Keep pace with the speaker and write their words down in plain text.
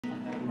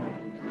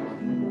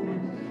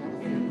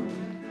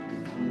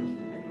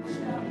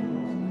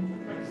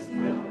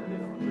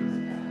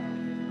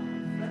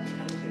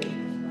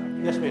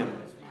Yes, ma'am.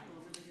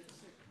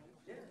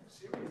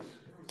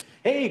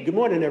 Hey, good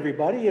morning,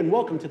 everybody, and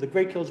welcome to the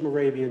Great Kills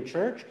Moravian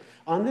Church.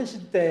 On this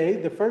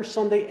day, the first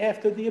Sunday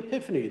after the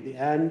Epiphany, the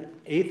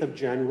 8th of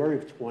January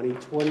of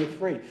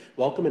 2023.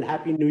 Welcome and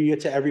Happy New Year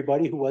to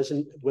everybody who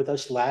wasn't with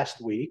us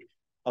last week.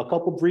 A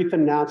couple brief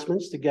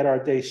announcements to get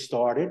our day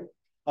started.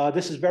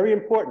 This is very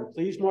important.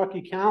 Please mark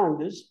your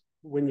calendars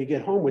when you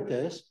get home with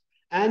this.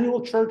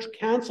 Annual Church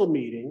Council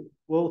meeting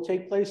will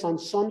take place on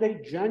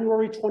Sunday,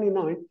 January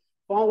 29th,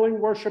 following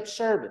worship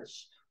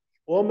service.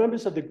 All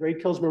members of the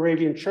Great Kills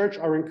Moravian Church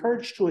are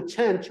encouraged to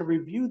attend to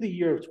review the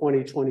year of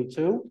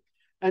 2022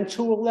 and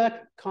to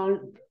elect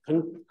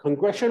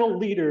congressional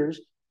leaders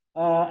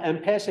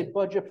and pass a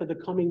budget for the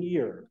coming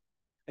year.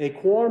 A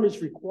quorum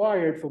is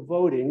required for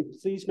voting.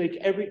 Please make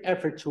every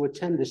effort to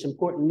attend this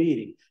important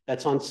meeting.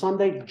 That's on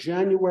Sunday,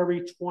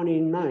 January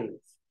 29th.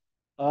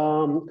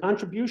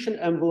 Contribution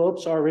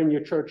envelopes are in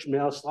your church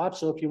mail slot,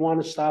 so if you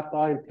want to stop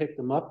by and pick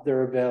them up,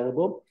 they're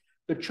available.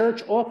 The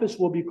church office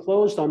will be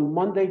closed on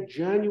Monday,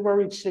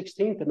 January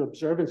 16th in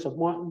observance of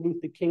Martin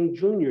Luther King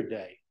Jr.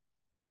 Day.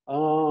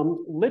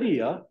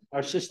 Lydia,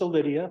 our sister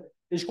Lydia,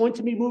 is going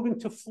to be moving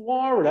to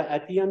Florida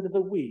at the end of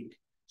the week.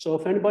 So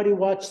if anybody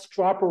wants to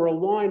drop her a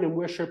line and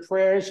wish her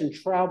prayers and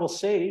travel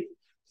safe,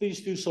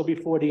 please do so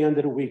before the end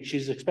of the week.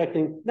 She's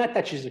expecting, not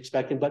that she's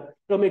expecting, but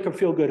it'll make her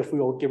feel good if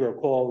we all give her a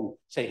call and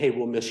say, hey,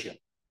 we'll miss you.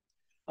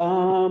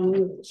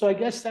 So I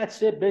guess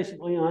that's it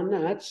basically on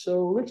that.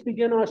 So let's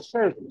begin our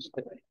service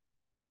today.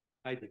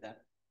 I did that.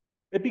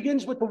 It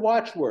begins with the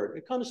watchword.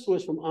 It comes to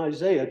us from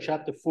Isaiah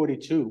chapter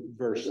 42,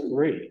 verse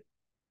 3.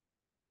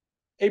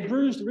 A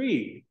bruised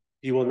reed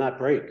he will not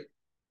break.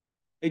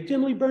 A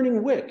dimly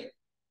burning wick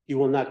he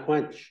will not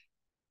quench.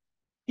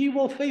 He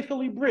will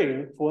faithfully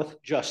bring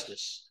forth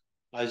justice.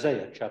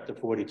 Isaiah chapter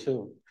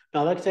 42.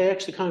 Now let's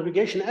ask the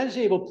congregation, as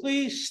able,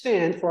 please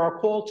stand for our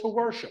call to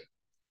worship.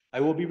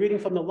 I will be reading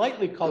from the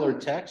lightly colored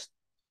text,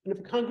 and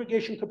if the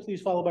congregation could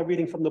please follow by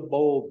reading from the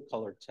bold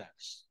colored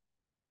text.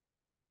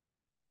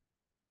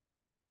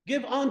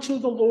 Give unto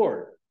the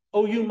Lord,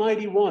 O you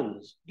mighty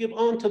ones, give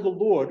unto the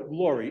Lord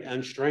glory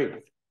and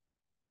strength.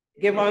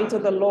 Give unto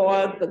the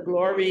Lord the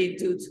glory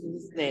due to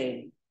his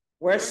name.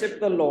 Worship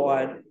the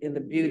Lord in the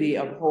beauty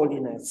of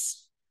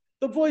holiness.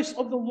 The voice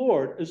of the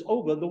Lord is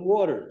over the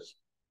waters.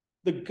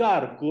 The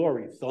God of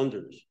glory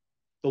thunders.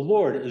 The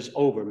Lord is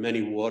over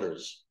many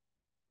waters.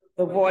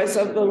 The voice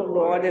of the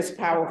Lord is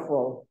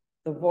powerful.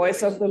 The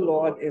voice of the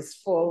Lord is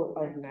full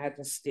of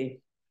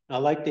majesty. I'd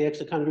like to ask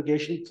the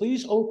congregation,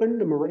 please open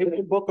the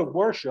Moravian Book of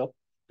Worship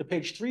to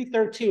page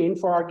 313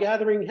 for our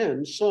gathering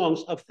hymns,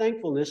 songs of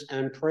thankfulness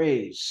and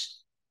praise.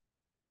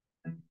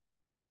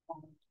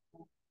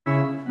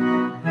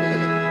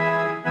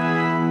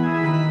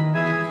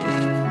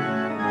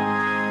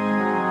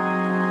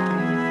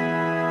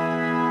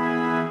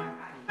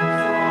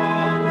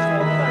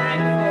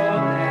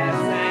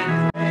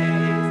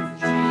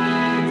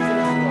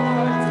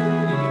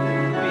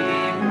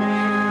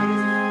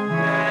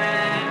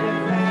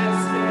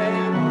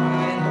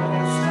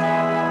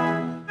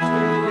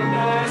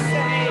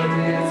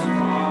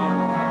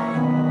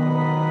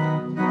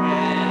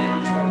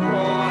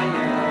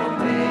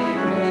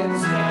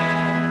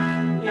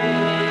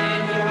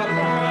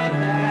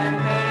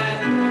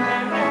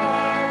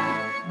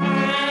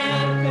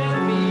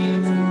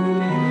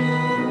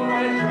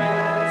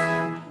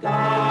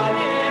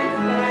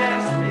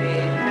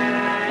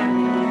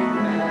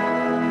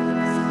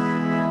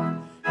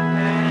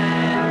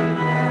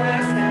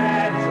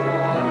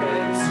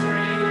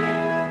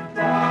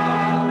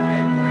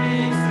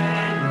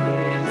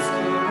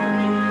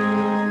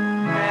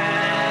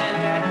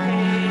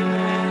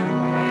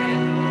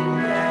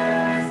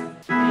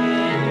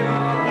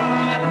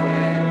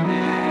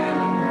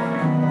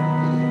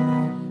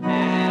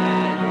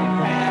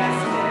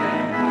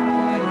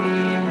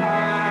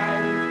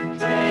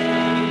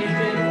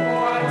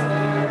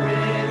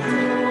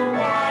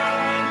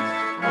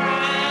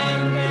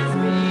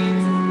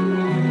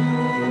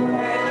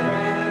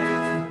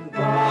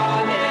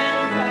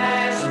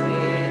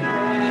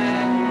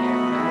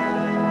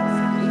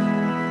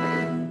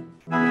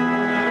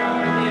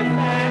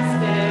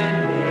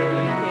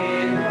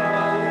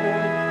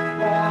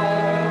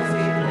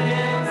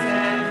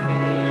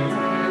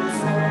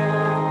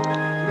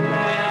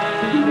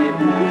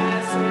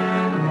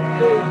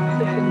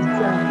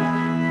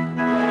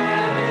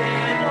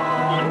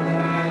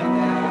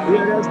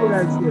 Yeah, that's what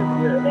I said.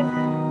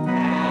 Yeah.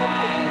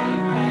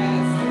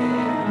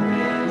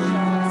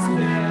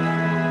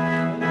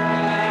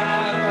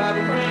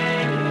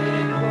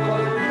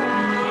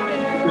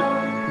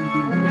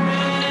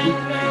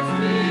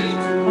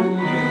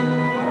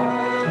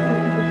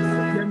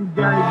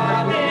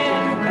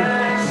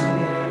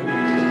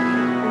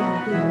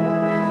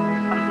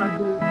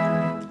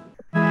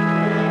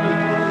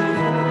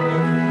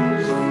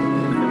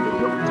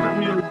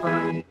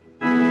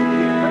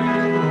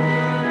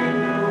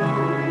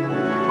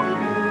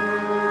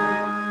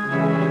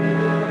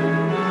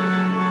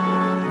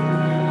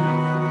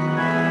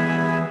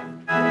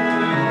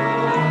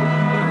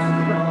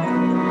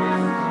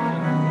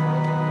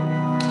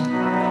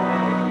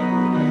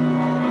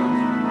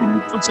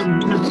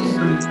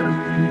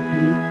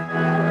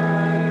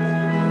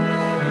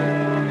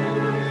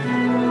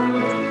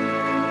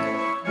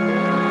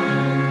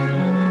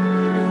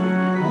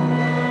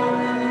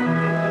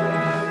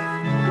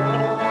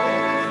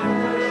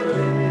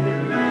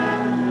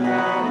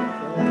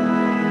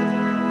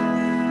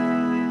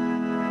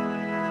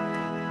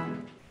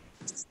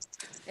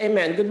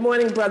 Amen. Good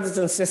morning, brothers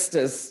and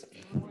sisters.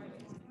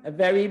 A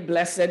very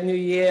blessed new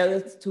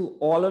year to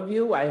all of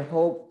you. I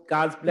hope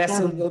God's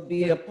blessing will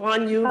be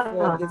upon you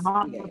for this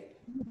year.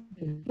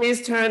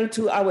 Please turn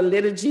to our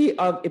liturgy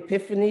of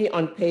Epiphany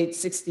on page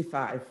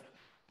 65.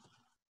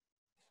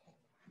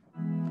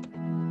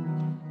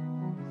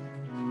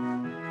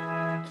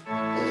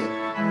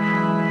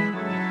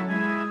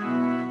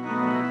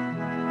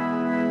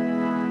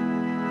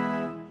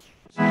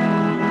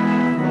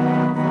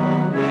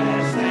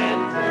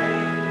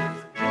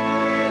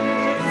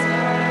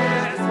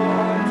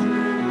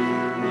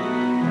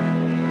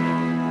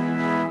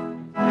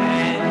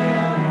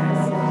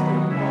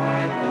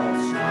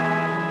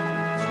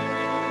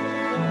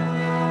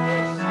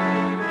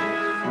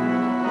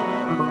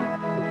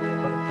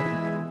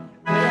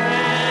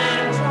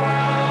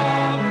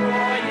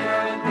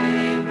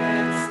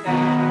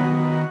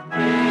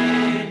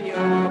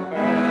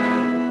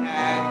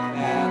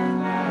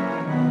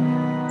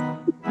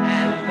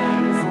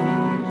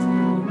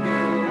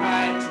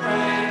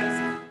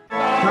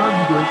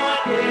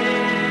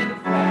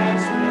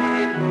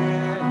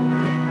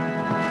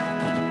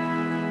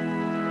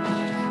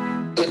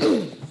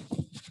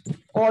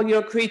 All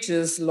your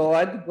creatures,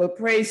 Lord, will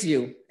praise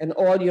you, and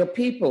all your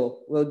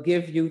people will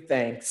give you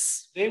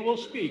thanks. They will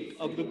speak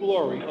of the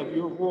glory of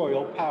your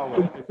royal power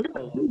and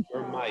of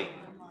your might.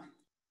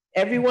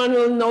 Everyone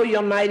will know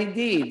your mighty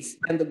deeds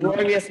and the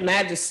glorious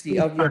majesty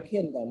of your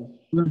kingdom.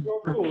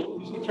 Your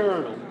rule is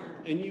eternal,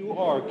 and you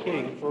are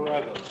king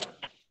forever.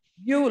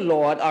 You,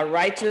 Lord, are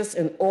righteous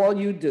in all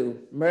you do,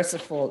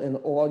 merciful in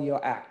all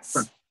your acts.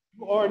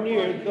 You are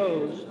near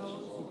those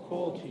who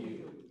call to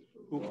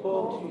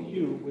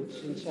you with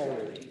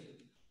sincerity.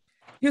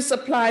 You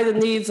supply the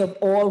needs of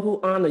all who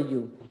honor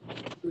you.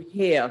 You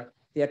hear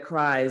their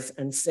cries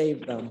and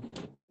save them.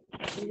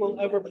 We will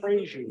ever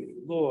praise you,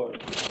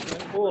 Lord.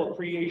 Let all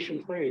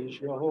creation praise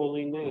your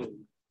holy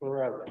name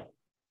forever.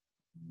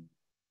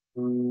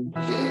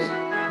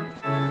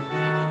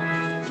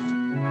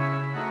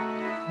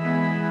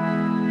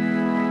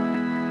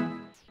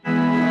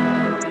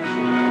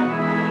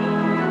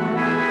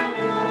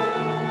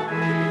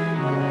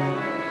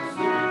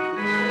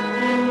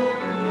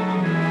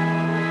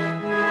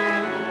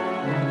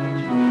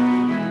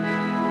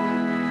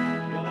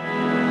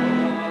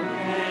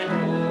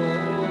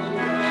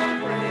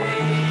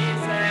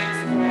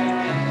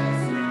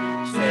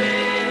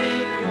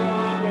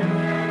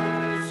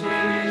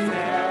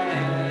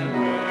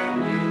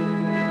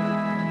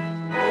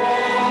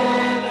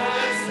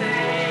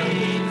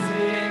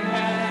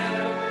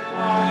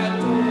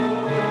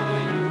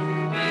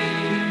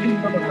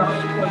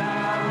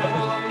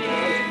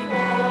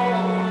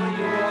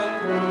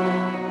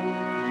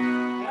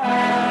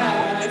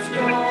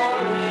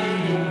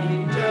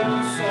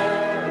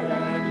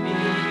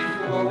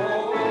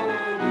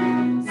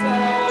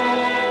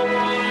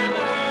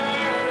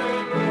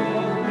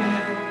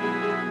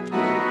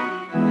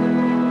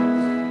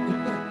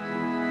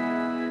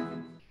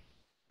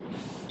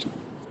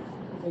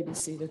 Be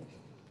seated.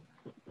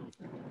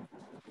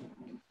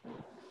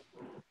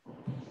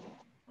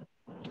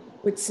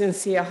 With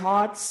sincere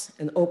hearts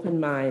and open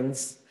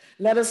minds,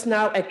 let us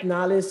now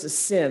acknowledge the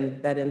sin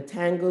that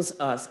entangles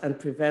us and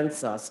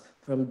prevents us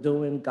from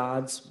doing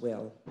God's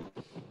will.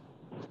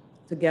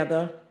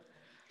 Together,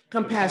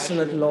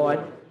 compassionate Lord,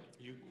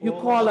 you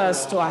call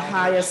us to a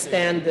higher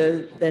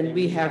standard than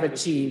we have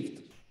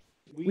achieved.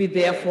 We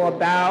therefore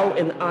bow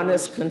in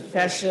honest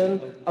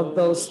confession of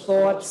those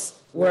thoughts,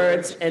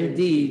 words, and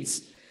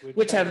deeds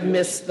which have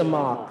missed the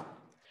mark.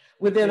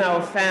 Within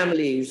our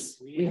families,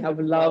 we have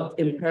loved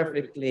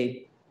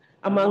imperfectly.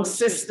 Among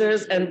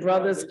sisters and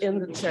brothers in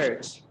the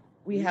church,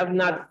 we have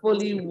not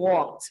fully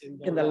walked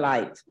in the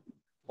light.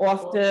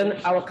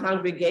 Often, our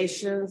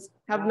congregations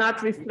have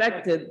not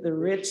reflected the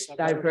rich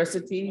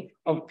diversity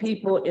of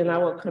people in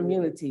our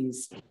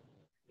communities.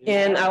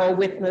 In our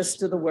witness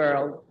to the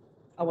world,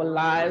 our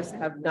lives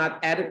have not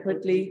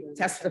adequately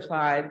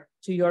testified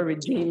to your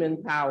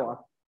redeeming power.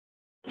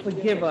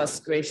 Forgive us,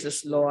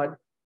 gracious Lord,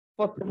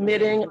 for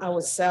permitting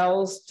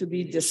ourselves to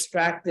be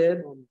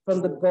distracted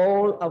from the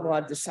goal of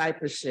our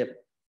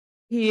discipleship.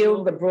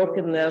 Heal the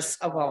brokenness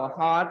of our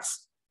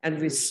hearts and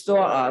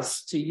restore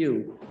us to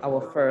you,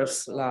 our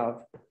first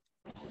love.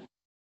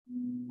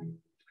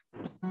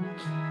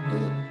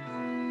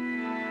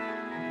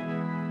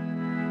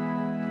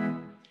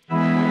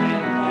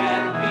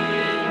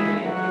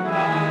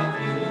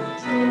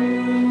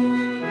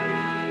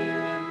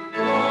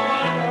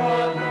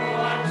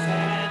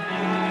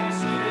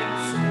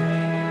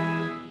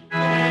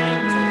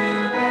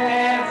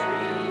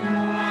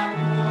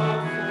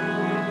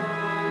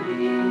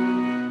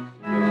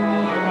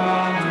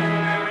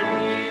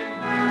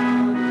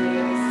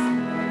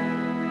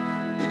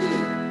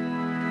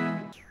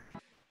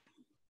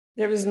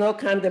 There is no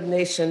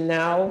condemnation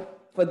now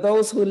for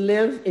those who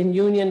live in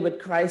union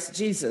with Christ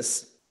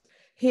Jesus.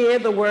 Hear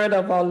the word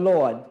of our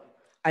Lord.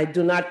 I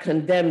do not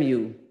condemn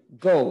you.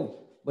 Go,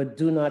 but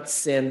do not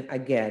sin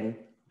again.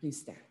 Please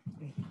stand.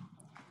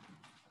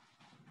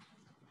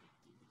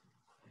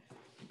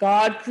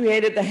 God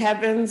created the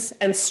heavens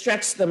and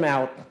stretched them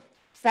out,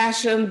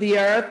 fashioned the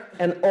earth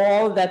and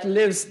all that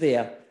lives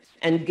there,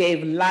 and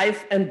gave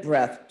life and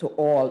breath to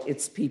all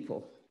its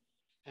people.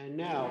 And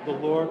now the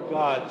Lord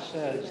God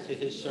says to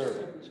his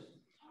servant,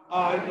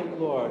 I, the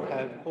Lord,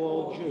 have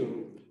called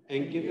you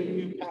and given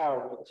you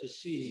power to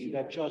see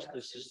that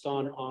justice is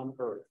done on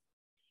earth.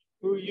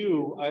 Through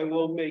you, I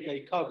will make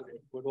a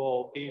covenant with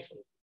all people.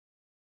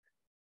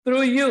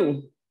 Through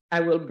you,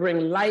 I will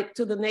bring light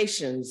to the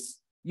nations.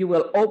 You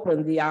will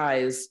open the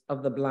eyes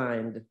of the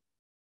blind.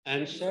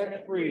 And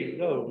set free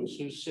those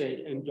who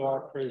sit in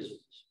dark prisons.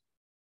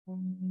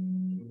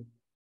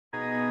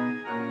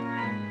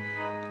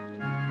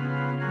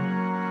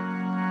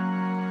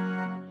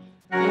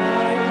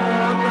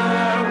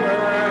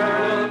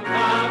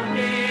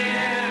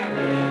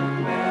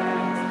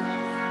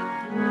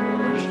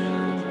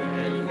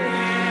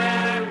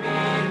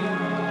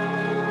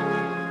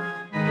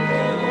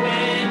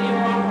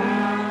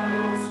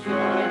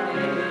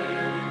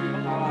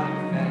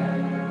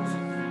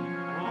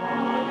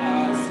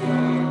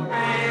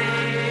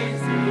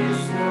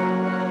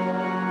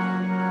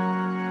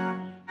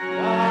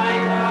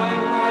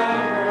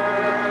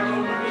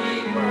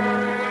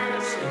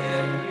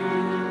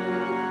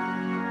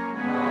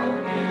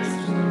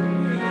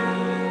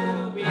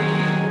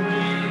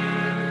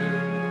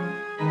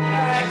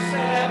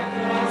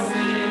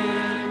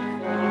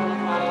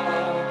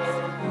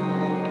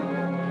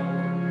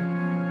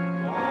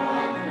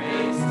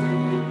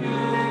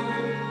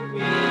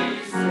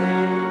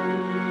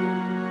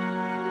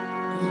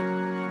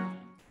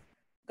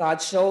 God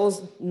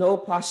shows no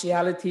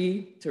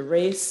partiality to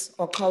race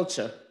or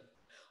culture.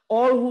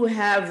 All who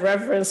have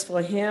reverence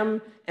for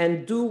him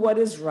and do what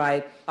is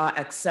right are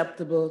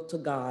acceptable to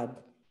God.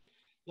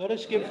 Let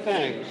us give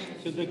thanks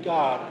to the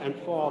God and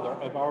Father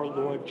of our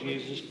Lord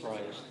Jesus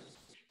Christ.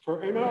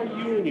 For in our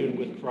union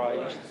with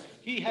Christ,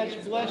 he has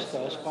blessed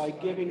us by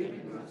giving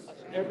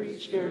every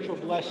spiritual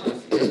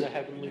blessing in the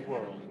heavenly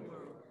world.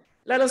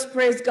 Let us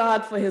praise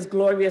God for his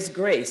glorious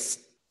grace,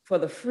 for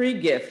the free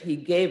gift he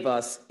gave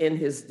us in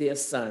his dear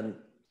Son.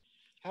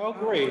 How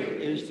great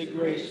is the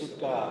grace of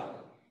God,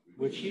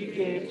 which he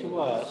gave to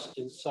us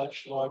in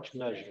such large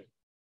measure.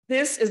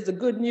 This is the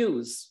good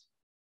news.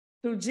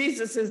 Through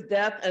Jesus'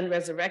 death and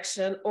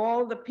resurrection,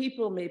 all the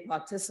people may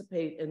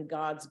participate in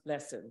God's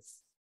blessings.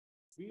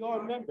 We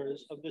are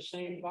members of the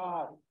same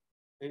body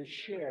and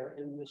share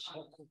in the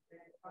suffering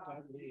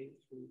God made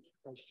through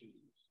Christ Jesus.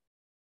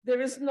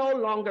 There is no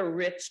longer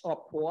rich or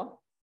poor,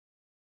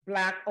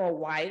 black or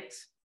white,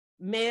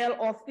 male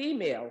or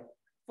female,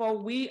 for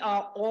we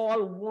are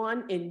all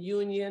one in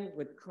union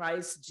with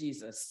Christ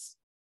Jesus.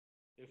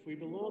 If we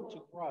belong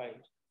to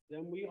Christ,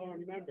 then we are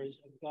members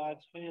of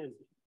God's family,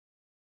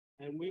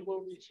 and we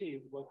will receive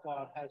what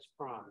God has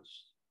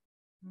promised.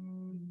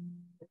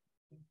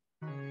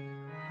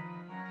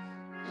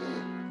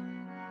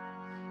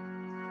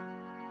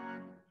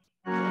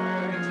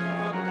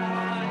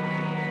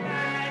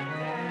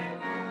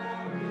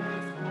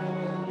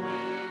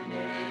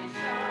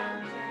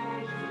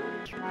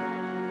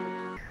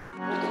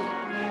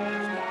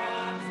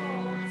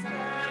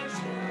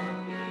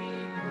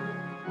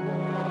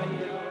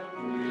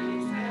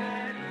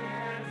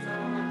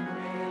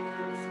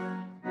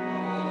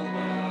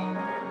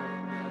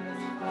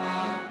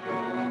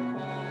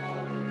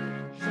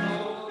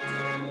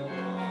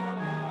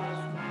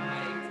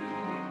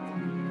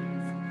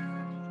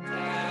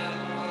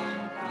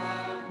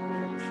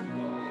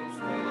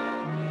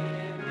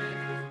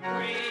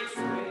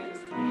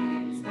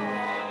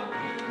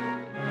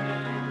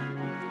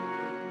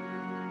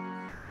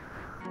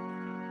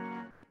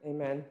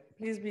 Amen.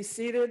 Please be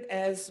seated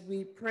as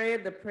we pray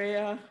the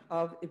prayer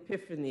of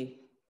Epiphany,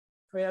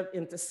 prayer of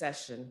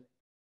intercession.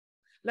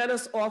 Let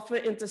us offer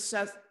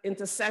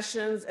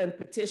intercessions and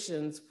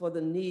petitions for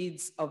the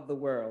needs of the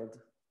world.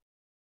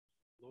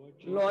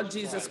 Lord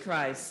Jesus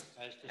Christ,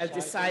 as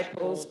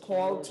disciples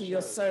called to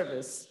your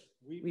service,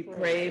 we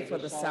pray for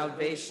the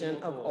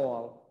salvation of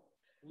all.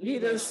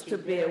 Lead us to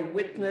bear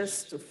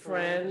witness to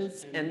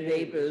friends and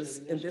neighbors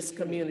in this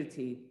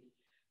community.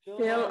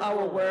 Fill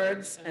our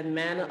words and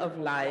manner of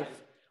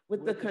life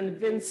with the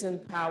convincing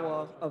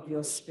power of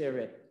your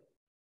Spirit.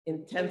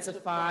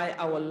 Intensify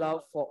our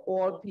love for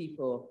all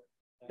people,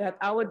 that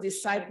our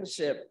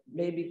discipleship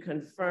may be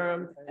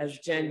confirmed as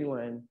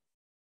genuine.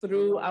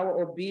 Through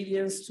our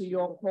obedience to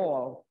your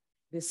call,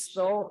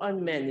 bestow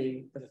on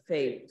many the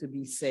faith to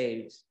be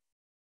saved.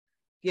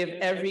 Give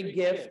every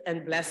gift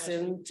and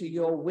blessing to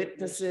your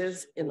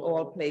witnesses in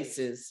all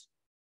places.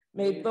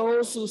 May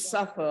those who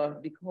suffer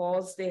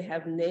because they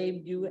have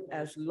named you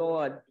as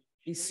Lord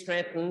be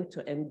strengthened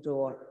to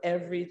endure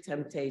every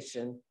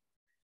temptation.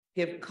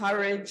 Give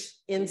courage,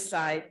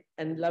 insight,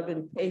 and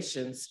loving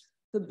patience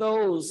to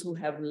those who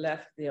have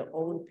left their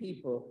own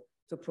people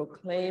to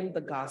proclaim the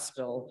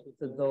gospel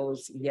to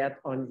those yet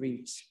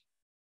unreached.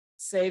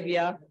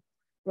 Savior,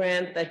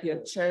 grant that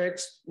your church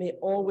may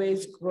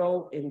always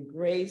grow in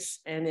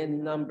grace and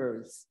in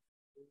numbers,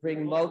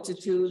 bring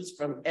multitudes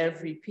from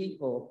every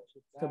people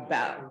to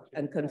bow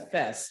and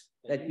confess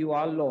that you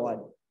are Lord,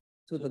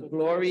 to the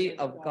glory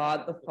of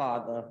God the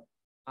Father.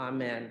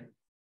 Amen.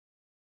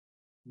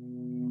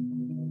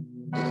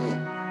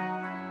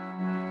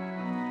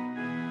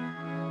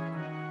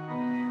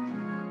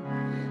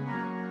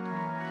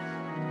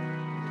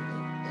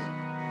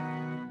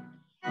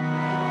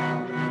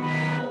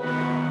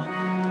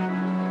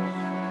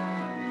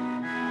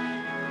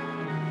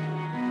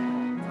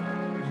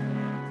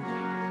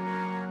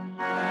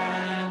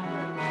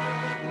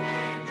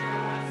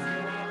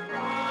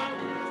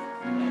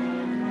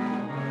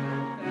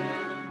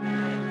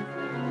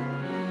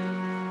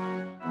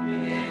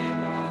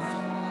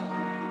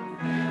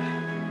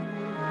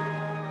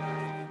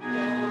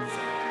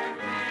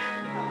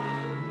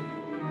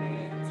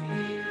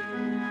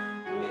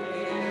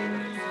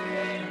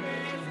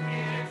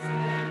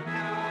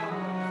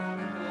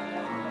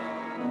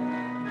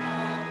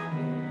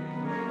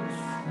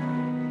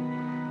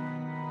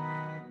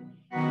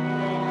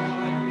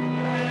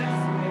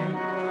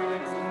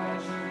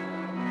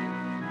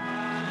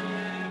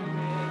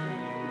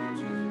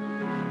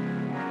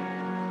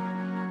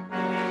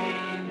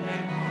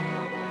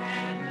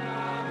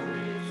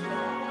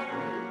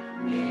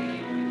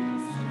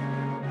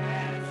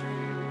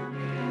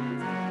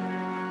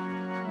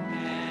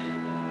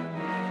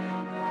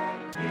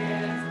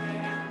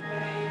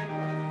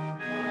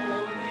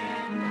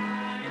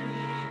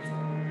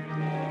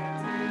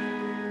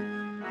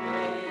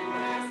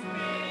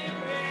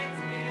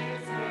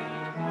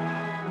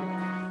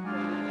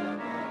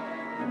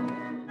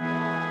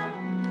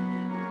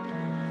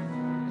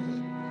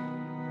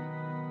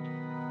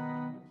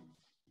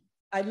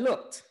 I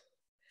looked,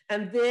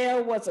 and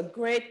there was a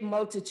great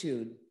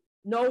multitude.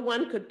 No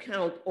one could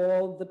count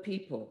all the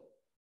people.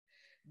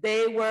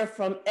 They were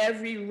from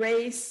every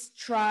race,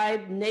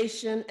 tribe,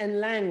 nation, and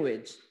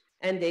language,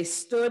 and they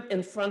stood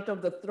in front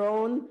of the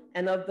throne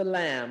and of the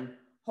Lamb,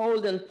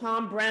 holding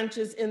palm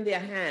branches in their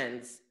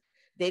hands.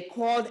 They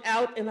called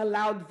out in a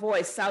loud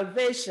voice,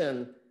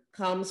 "Salvation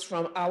comes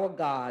from our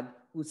God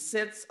who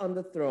sits on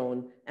the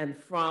throne and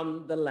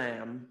from the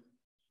Lamb."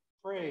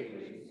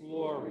 Praise,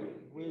 glory,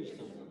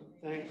 wisdom,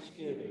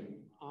 thanksgiving,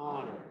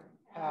 honor,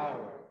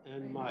 power,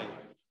 and might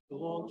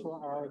belong to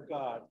our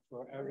God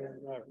forever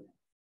and ever.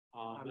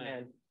 Amen.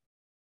 Amen.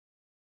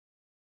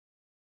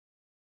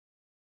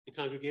 The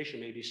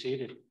congregation may be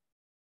seated.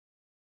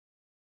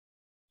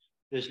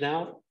 It is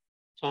now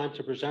time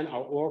to present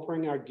our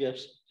offering, our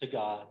gifts to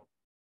God.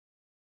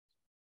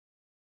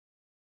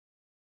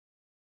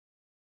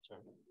 Sorry.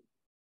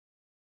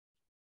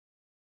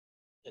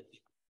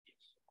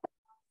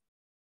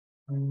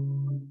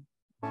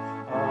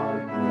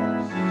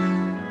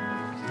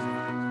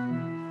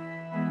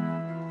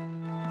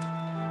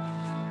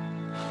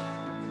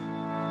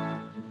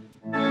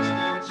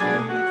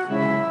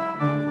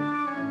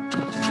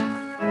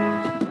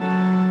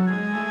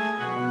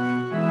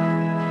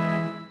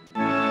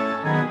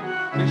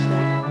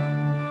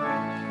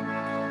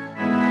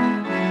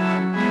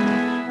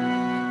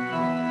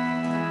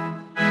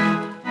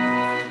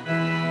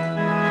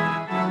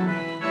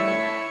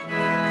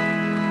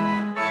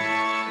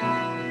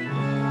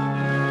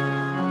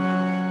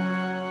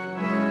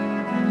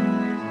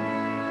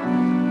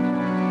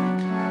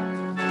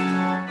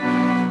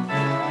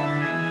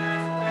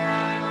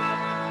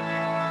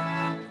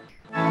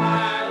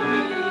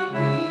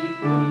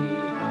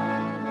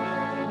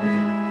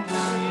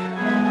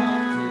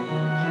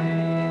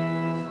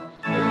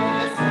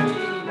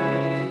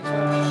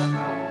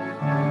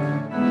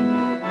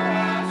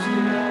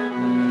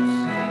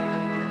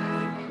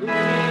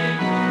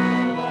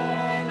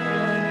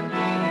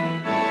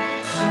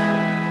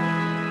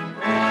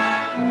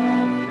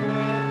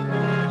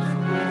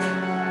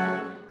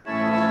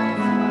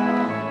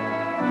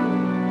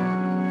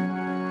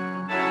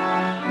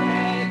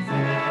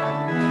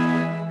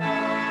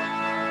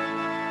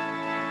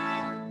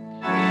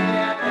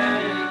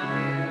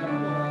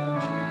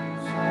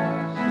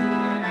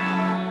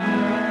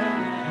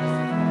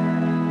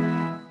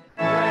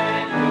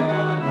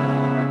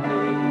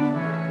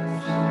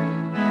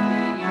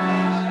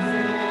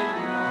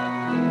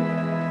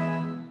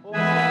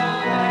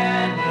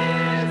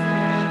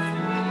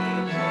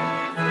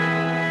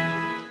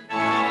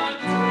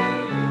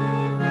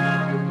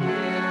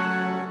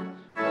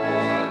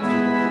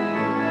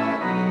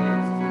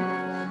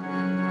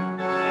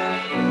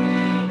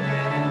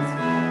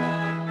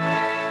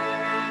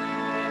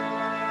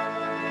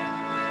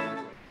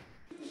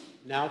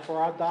 Now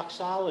for our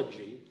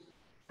doxology.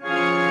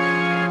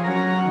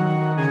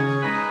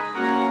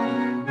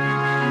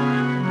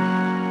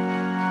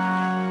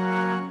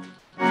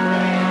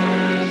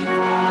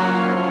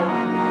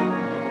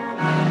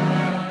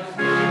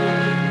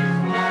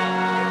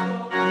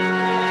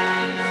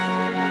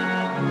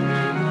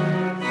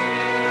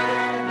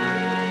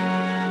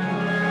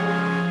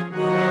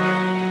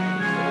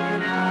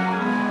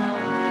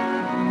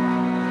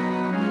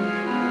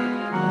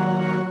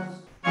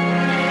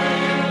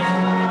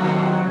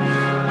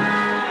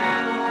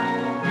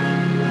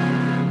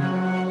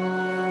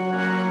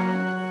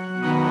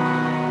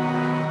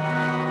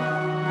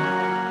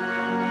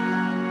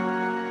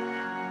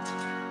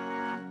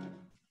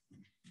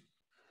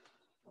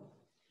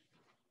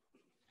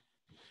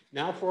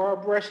 Now for our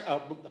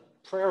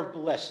prayer of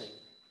blessing.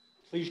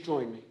 Please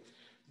join me.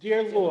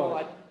 Dear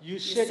Lord, you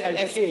sit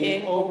as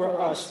King over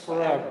us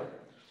forever.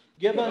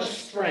 Give us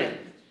strength.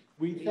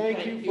 We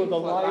thank you for the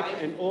life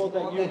and all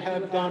that you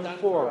have done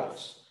for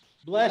us.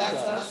 Bless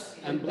us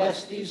and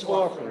bless these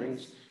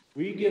offerings.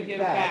 We give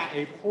back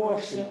a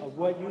portion of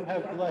what you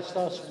have blessed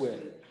us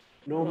with.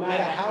 No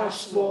matter how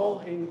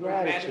small, in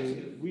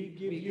gratitude, we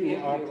give you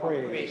our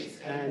praise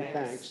and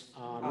thanks.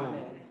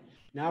 Amen.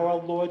 Now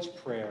our Lord's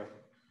Prayer.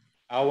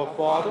 Our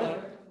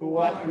Father, who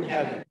art in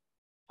heaven,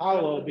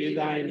 hallowed be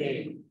thy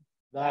name.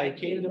 Thy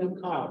kingdom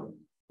come,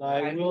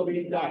 thy will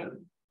be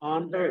done,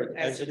 on earth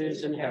as it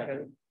is in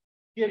heaven.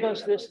 Give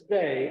us this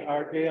day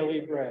our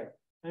daily bread,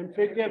 and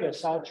forgive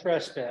us our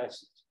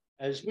trespasses,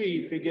 as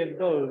we forgive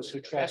those who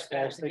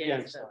trespass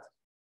against us.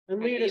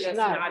 And lead us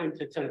not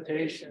into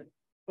temptation,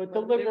 but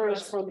deliver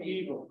us from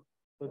evil.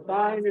 For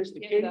thine is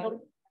the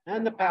kingdom,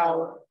 and the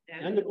power,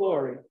 and the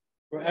glory,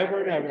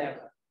 forever and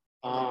ever.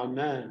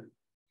 Amen.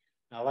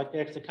 Now, I'd like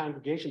to ask the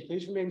congregation,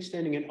 please remain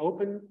standing and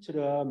open to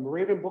the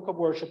Moravian Book of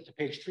Worship to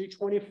page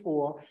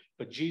 324,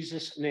 for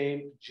Jesus'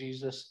 name,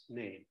 Jesus'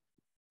 name.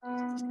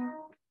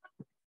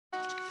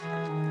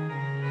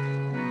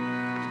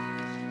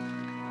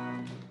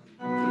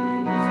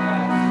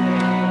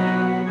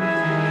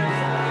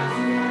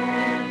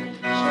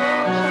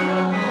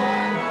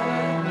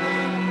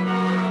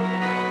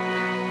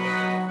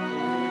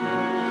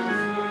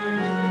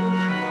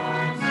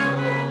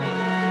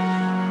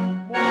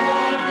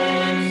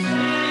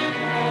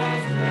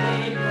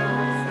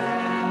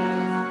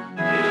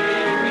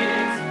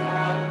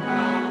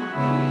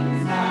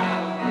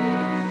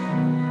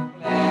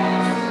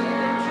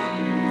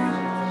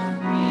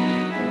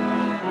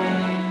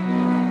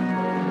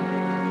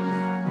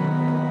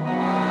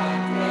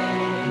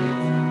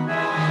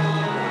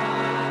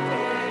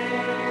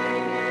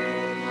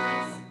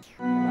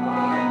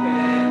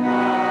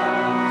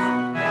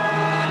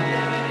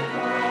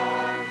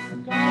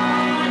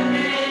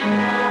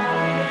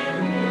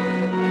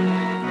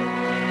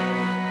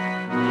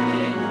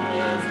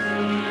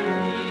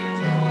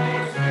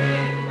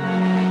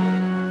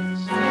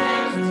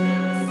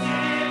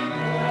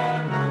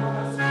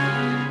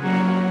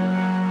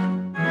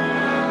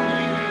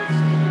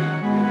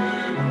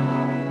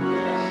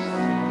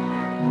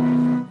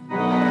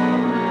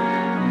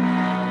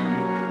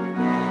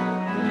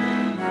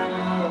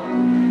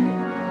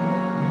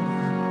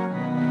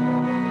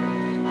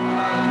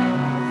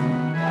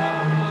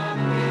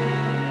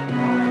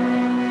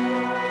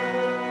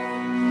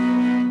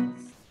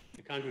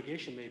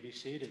 Congregation may be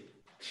seated.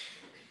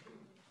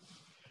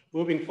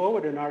 Moving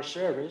forward in our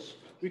service,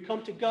 we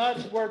come to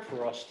God's word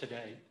for us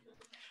today.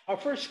 Our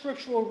first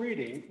scriptural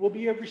reading will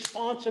be a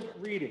responsive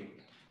reading.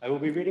 I will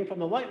be reading from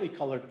the lightly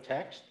colored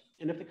text,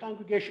 and if the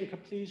congregation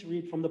could please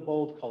read from the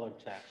bold colored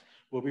text.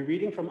 We'll be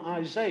reading from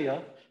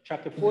Isaiah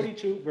chapter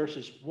 42,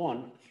 verses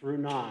 1 through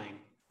 9.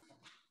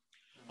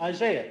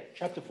 Isaiah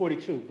chapter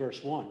 42,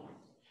 verse 1.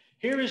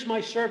 Here is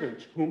my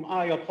servant whom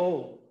I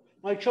uphold,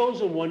 my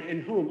chosen one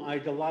in whom I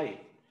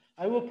delight.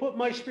 I will put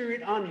my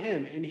spirit on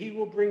him, and he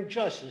will bring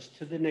justice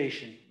to the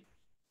nation.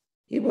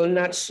 He will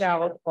not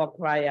shout or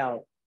cry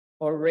out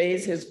or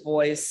raise his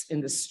voice in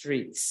the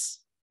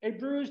streets. A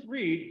bruised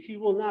reed he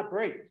will not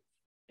break.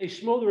 A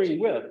smoldering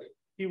wick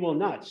he will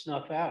not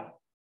snuff out.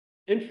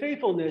 In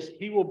faithfulness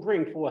he will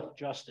bring forth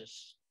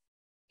justice.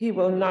 He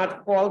will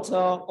not falter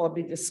or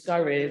be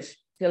discouraged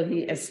till he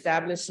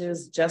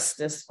establishes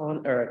justice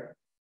on earth.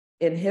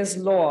 In his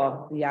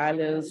law, the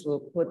islands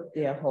will put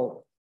their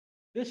hope.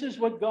 This is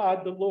what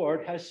God, the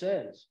Lord, has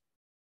said.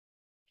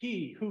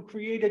 He who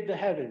created the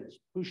heavens,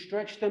 who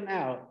stretched them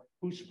out,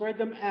 who spread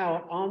them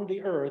out on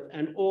the earth,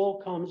 and all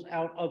comes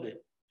out of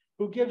it,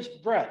 who gives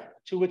breath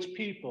to its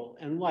people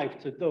and life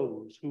to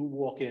those who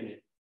walk in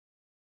it.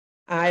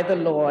 I, the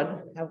Lord,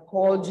 have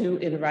called you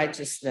in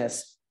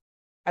righteousness.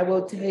 I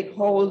will take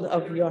hold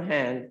of your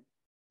hand.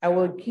 I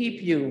will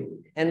keep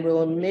you and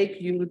will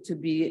make you to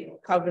be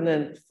a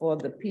covenant for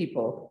the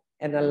people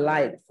and a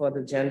light for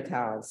the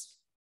Gentiles.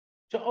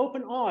 To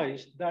open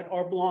eyes that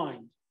are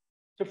blind,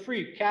 to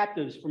free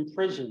captives from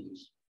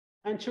prisons,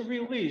 and to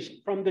release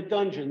from the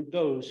dungeon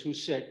those who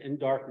sit in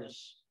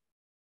darkness.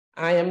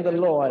 I am the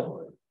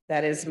Lord,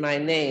 that is my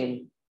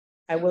name.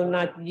 I will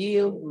not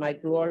yield my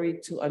glory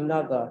to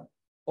another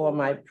or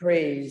my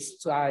praise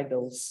to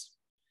idols.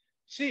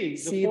 See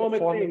the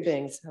former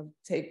things go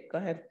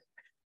ahead.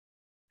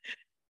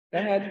 Go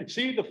ahead.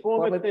 See the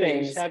former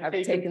things have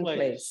taken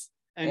place,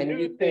 and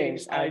new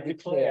things I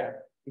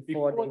declare.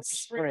 Before they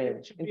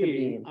spring into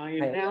being, I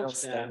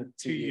announce them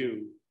to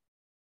you.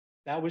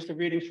 That was the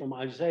readings from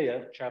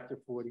Isaiah chapter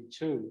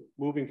 42.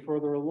 Moving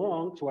further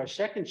along to our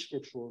second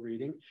scriptural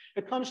reading,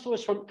 it comes to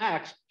us from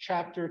Acts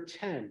chapter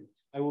 10.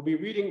 I will be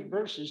reading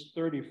verses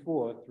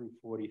 34 through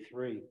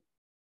 43.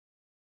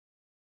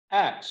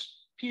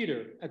 Acts,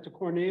 Peter at the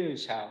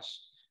Cornelius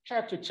house,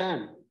 chapter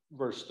 10,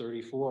 verse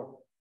 34.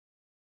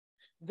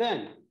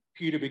 Then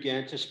Peter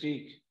began to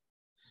speak.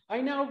 I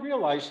now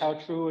realize how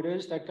true it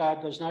is that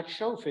God does not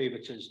show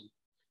favoritism,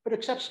 but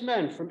accepts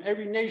men from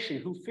every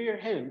nation who fear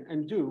him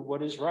and do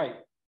what is right.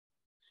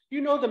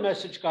 You know the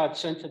message God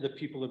sent to the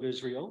people of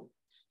Israel,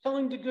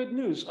 telling the good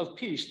news of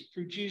peace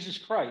through Jesus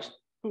Christ,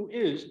 who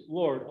is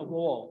Lord of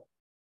all.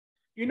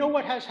 You know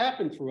what has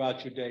happened throughout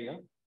Judea,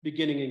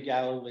 beginning in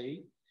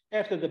Galilee,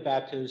 after the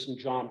baptism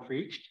John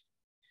preached,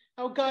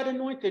 how God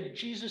anointed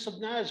Jesus of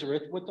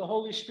Nazareth with the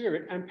Holy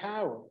Spirit and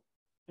power,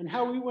 and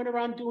how he went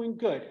around doing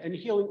good and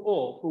healing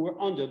all who were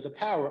under the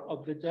power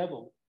of the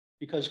devil,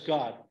 because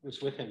God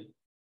was with him.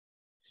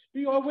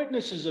 We are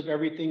witnesses of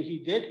everything he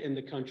did in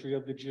the country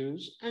of the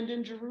Jews and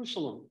in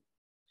Jerusalem.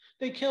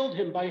 They killed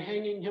him by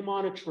hanging him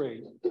on a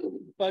tree,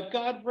 but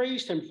God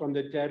raised him from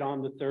the dead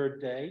on the third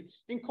day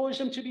and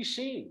caused him to be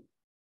seen.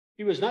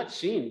 He was not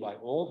seen by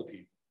all the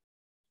people,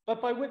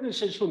 but by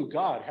witnesses whom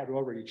God had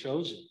already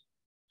chosen,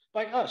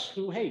 by us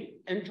who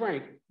ate and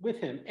drank with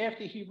him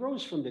after he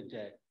rose from the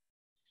dead.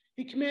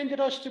 He commanded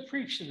us to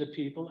preach to the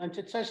people and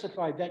to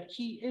testify that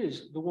he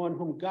is the one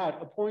whom God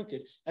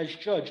appointed as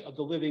judge of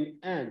the living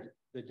and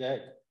the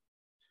dead.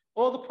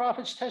 All the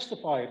prophets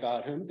testify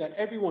about him, that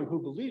everyone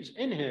who believes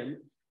in him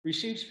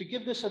receives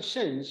forgiveness of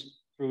sins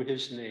through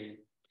his name.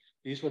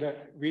 These were the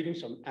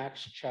readings from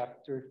Acts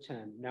chapter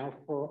 10. Now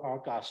for our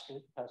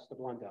gospel, Pastor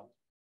Blondel.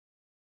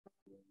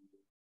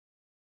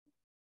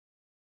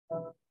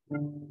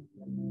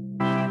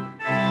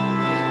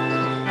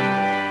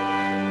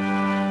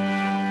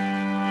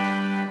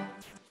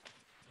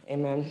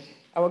 Amen.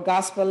 Our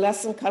gospel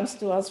lesson comes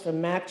to us from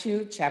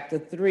Matthew chapter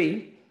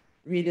 3,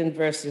 reading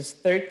verses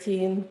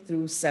 13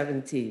 through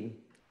 17.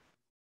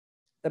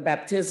 The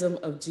baptism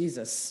of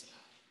Jesus.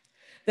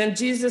 Then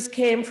Jesus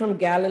came from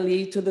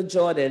Galilee to the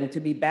Jordan to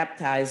be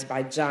baptized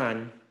by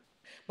John.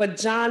 But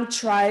John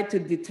tried to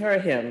deter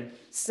him,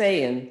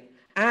 saying,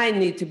 I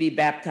need to be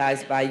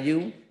baptized by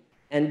you,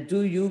 and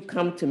do you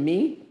come to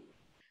me?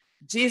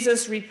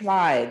 Jesus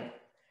replied,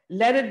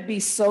 let it be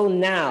so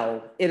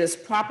now. It is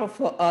proper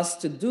for us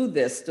to do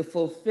this to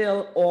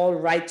fulfill all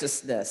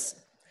righteousness.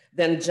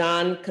 Then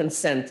John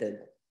consented.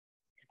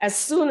 As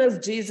soon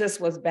as Jesus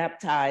was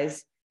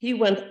baptized, he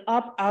went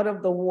up out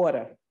of the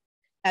water.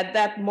 At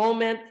that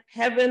moment,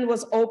 heaven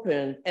was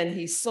opened, and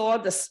he saw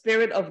the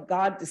Spirit of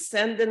God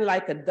descending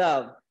like a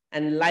dove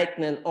and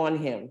lighting on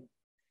him.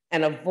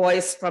 And a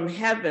voice from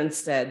heaven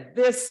said,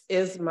 this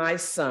is my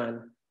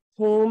Son,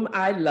 whom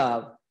I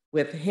love.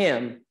 With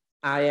him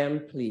I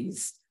am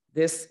pleased.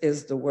 This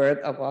is the word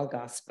of our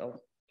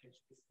gospel.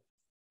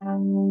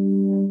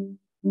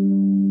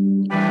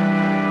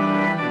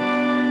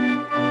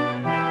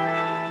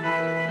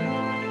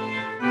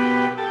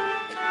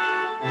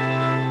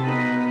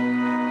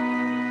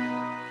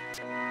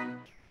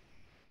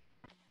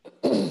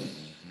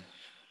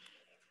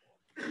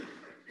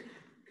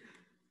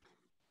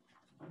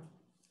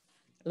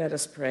 Let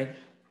us pray.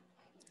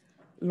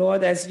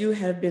 Lord, as you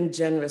have been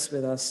generous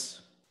with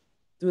us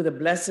through the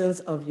blessings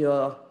of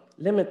your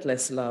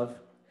limitless love,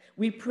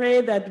 we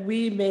pray that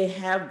we may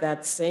have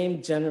that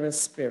same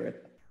generous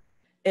spirit.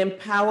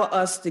 Empower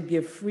us to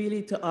give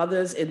freely to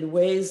others in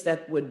ways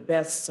that would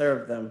best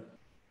serve them.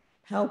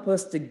 Help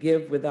us to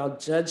give without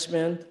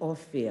judgment or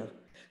fear,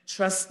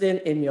 trusting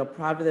in your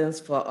providence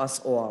for us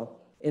all.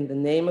 In the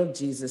name of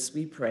Jesus,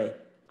 we pray.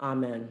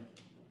 Amen.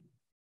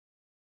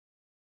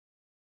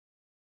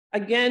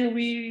 Again,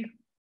 we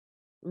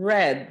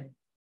read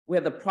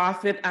where the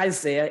prophet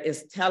Isaiah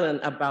is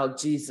telling about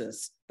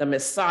Jesus, the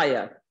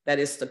Messiah that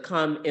is to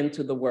come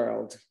into the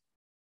world.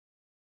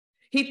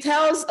 He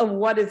tells of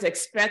what is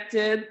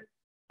expected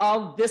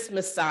of this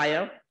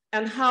Messiah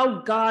and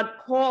how God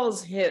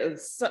calls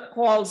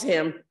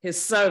him his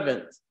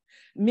servant,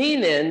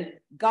 meaning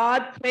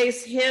God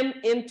placed him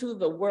into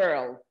the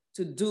world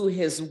to do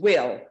his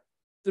will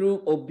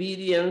through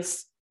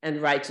obedience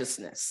and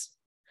righteousness.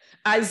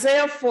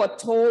 Isaiah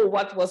foretold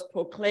what was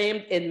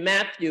proclaimed in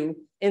Matthew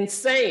in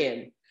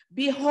saying,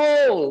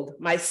 behold,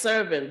 my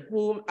servant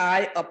whom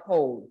I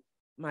uphold,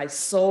 my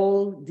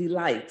soul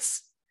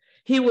delights.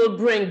 He will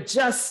bring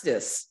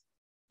justice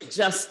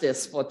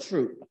for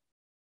truth.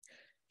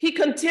 He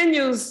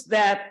continues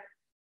that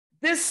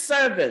this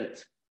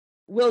servant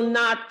will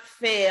not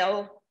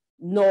fail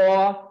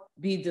nor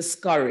be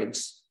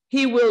discouraged.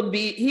 He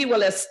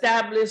will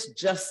establish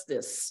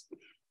justice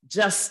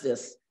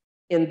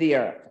in the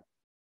earth.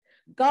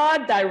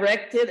 God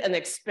directed and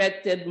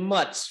expected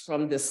much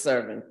from this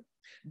servant.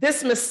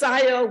 This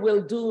Messiah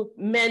will do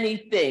many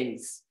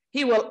things.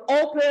 He will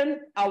open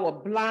our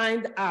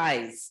blind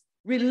eyes,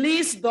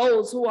 release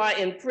those who are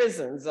in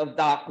prisons of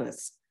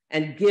darkness,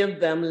 and give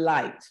them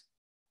light.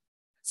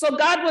 So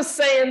God was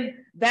saying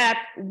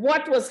that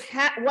what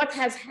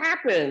has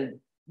happened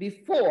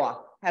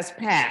before has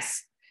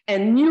passed,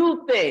 and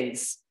new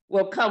things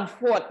will come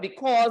forth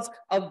because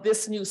of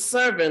this new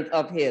servant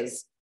of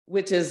his,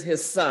 which is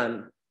his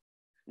son.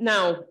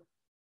 Now,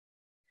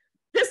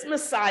 this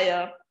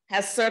Messiah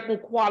has certain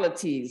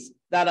qualities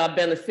that are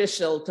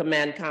beneficial to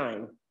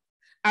mankind.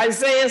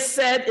 Isaiah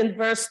said in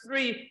verse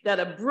 3 that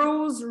a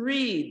bruised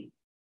reed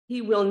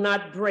he will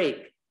not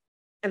break,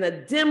 and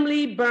a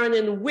dimly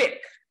burning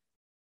wick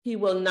he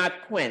will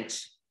not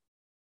quench.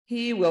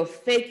 He will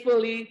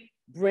faithfully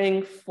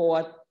bring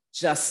forth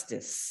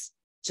justice.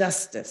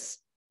 Justice.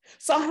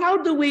 So how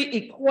do we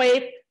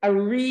equate a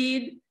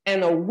reed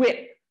and a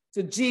whip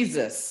to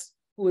Jesus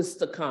who is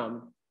to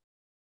come?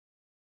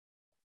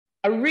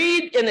 A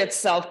reed in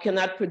itself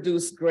cannot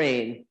produce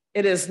grain.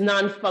 It is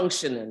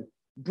non-functioning,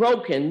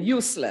 broken,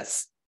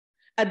 useless.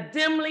 A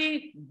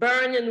dimly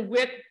burning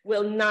wick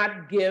will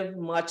not give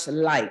much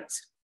light.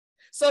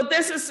 So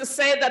this is to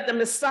say that the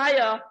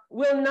Messiah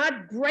will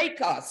not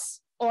break us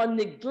or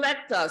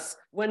neglect us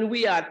when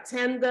we are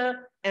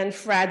tender and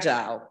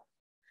fragile,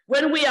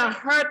 when we are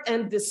hurt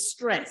and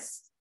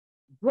distressed,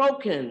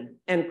 broken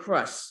and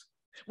crushed,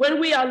 when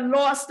we are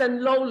lost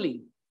and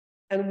lonely,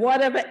 and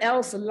whatever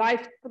else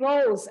life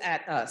throws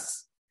at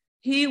us.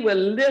 He will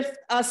lift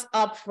us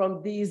up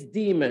from these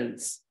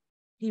demons.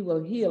 He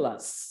will heal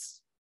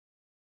us.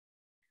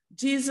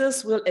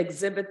 Jesus will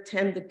exhibit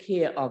tender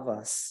care of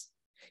us.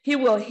 He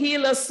will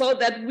heal us so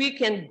that we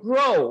can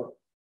grow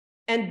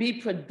and be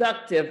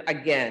productive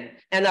again,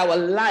 and our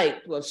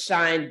light will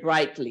shine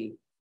brightly.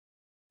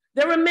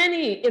 There are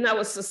many in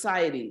our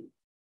society,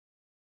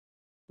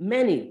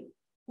 many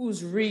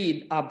whose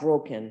reed are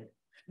broken.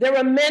 There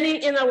are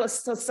many in our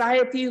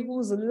society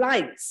whose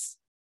lights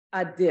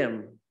are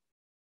dim.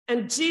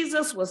 And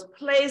Jesus was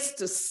placed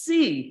to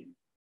see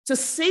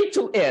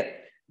to it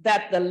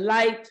that the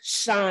light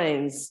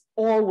shines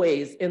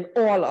always in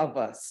all of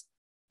us.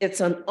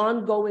 It's an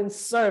ongoing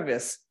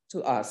service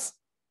to us.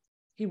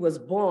 He was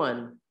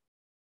born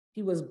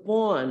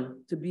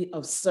to be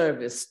of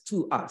service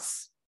to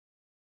us.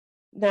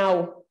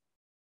 Now,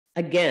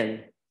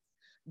 again,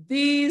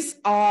 these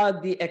are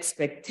the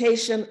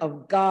expectation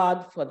of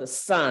God for the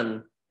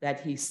Son that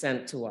he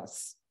sent to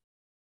us.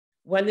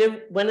 When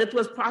it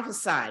was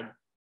prophesied,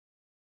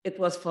 it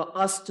was for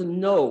us to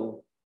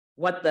know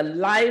what the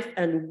life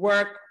and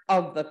work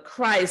of the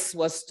Christ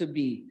was to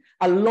be,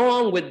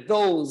 along with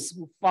those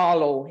who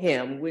follow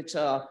him, which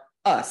are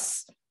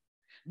us.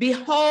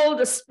 Behold,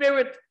 the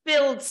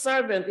Spirit-filled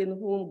servant in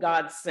whom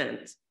God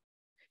sent.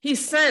 He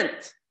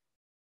sent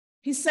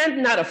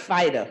not a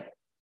fighter,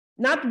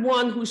 not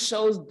one who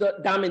shows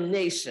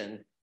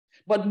domination,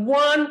 but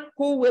one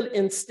who will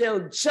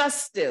instill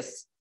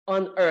justice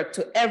on earth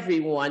to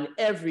everyone,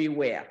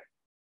 everywhere.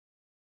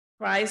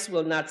 Christ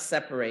will not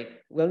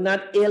separate, will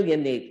not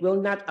alienate, will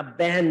not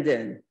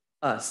abandon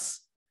us,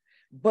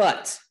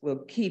 but will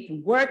keep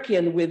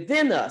working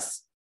within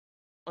us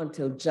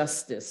until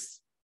justice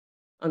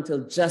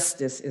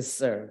is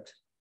served.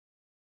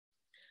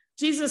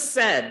 Jesus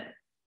said,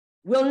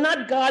 will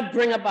not God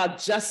bring about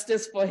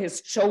justice for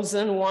his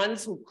chosen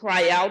ones who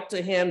cry out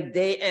to him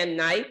day and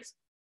night?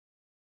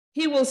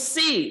 He will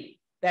see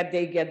that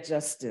they get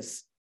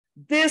justice.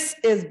 This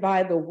is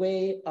by the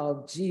way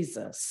of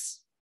Jesus.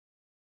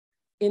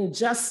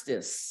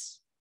 Injustice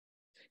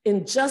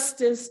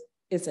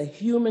is a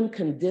human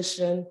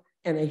condition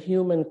and a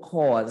human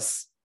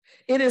cause.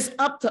 It is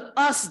up to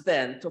us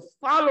then to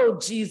follow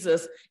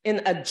Jesus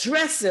in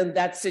addressing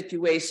that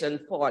situation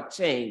for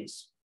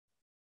change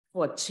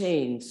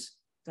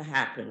to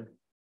happen.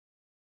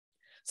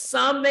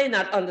 Some may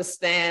not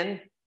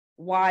understand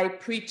why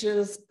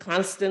preachers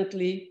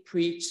constantly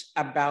preach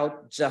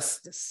about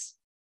justice.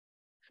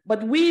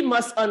 But we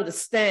must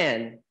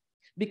understand,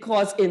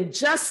 because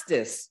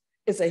injustice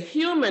is a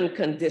human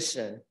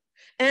condition,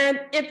 and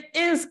it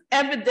is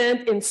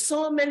evident in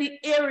so many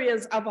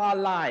areas of our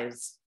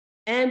lives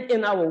and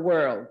in our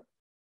world.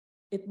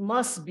 It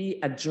must be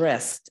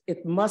addressed.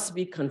 It must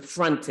be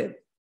confronted.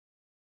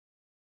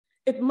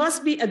 It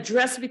must be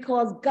addressed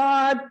because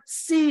God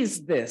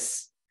sees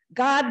this.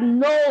 God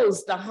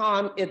knows the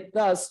harm it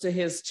does to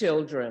his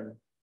children.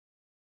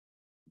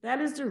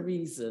 That is the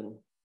reason.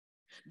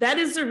 That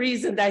is the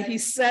reason that he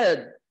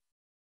said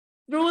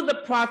through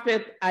the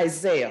prophet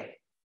Isaiah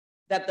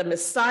that the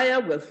Messiah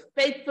will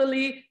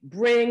faithfully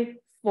bring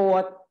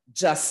forth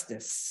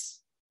justice.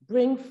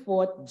 Bring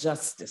forth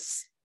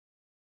justice.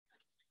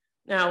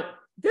 Now,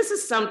 this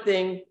is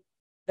something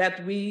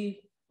that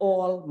we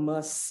all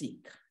must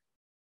seek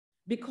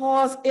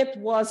because it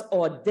was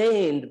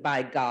ordained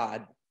by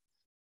God.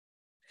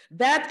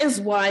 That is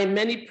why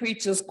many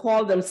preachers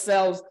call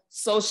themselves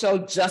social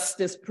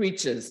justice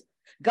preachers.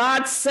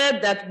 God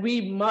said that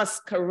we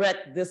must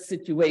correct this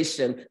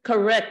situation,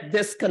 correct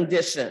this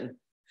condition.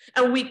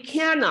 And we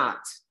cannot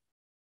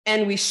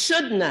and we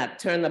should not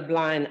turn a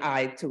blind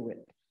eye to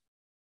it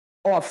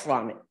or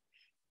from it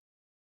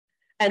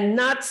and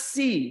not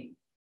see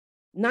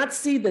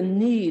the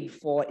need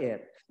for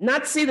it,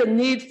 not see the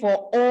need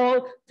for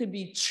all to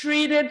be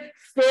treated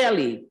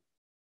fairly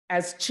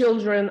as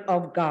children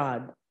of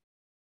God,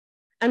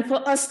 and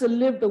for us to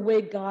live the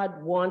way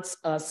God wants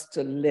us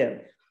to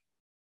live.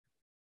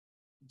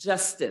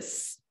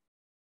 Justice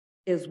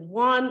is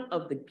one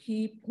of the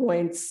key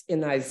points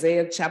in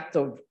Isaiah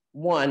chapter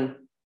 1,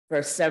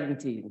 verse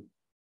 17.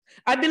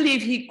 I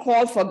believe he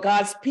called for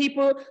God's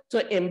people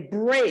to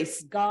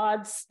embrace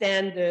God's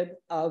standard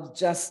of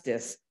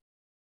justice,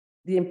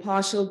 the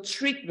impartial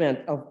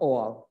treatment of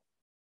all,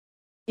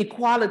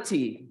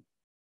 equality,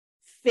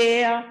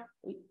 fair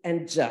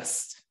and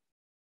just.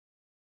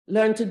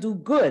 Learn to do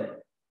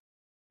good,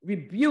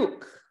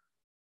 rebuke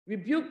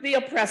the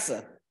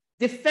oppressor,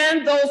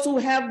 defend those who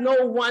have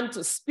no one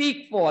to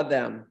speak for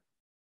them.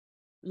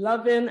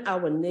 Loving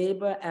our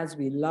neighbor as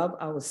we love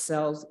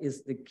ourselves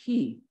is the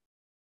key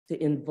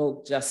to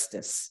invoke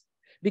justice.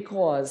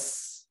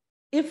 Because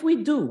if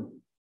we do,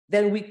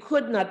 then we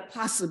could not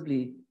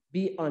possibly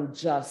be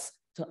unjust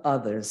to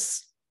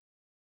others.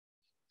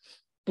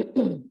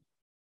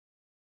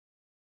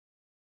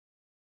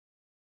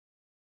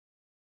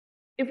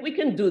 If we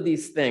can do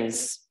these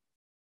things,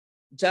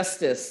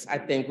 justice, I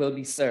think, will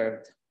be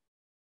served.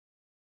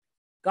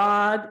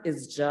 God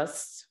is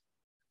just.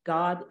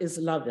 God is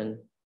loving.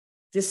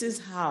 This is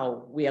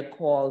how we are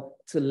called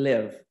to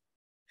live.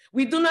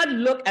 We do not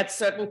look at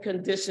certain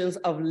conditions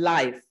of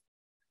life,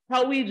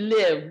 how we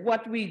live,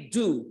 what we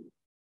do,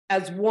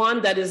 as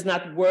one that is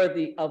not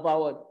worthy of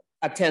our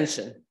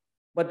attention,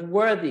 but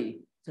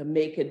worthy to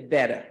make it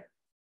better.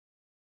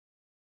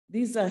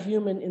 These are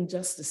human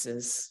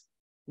injustices,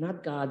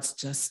 not God's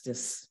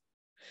justice.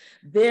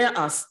 There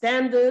are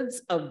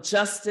standards of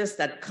justice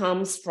that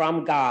comes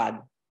from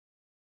God.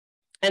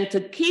 And to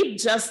keep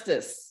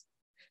justice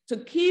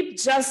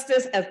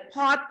as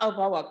part of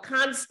our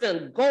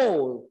constant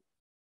goal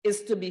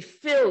is to be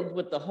filled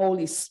with the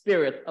Holy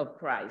Spirit of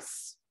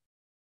Christ.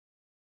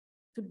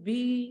 To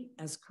be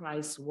as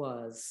Christ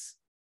was,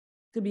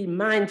 to be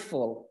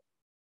mindful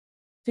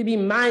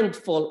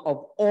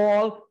of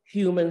all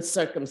human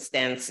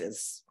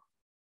circumstances.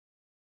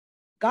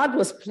 God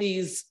was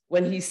pleased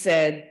when he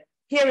said,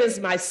 "Here is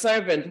my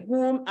servant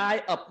whom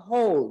I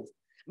uphold,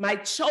 my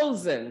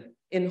chosen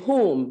in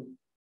whom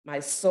my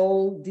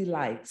soul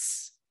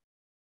delights.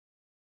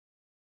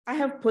 I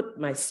have put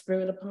my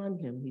spirit upon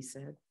him," he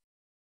said.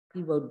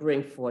 "He will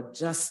bring forth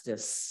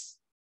justice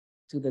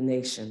to the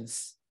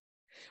nations."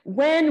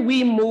 When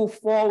we move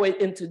forward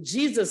into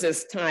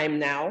Jesus's time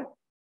now,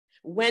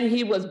 when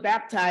he was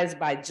baptized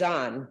by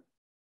John,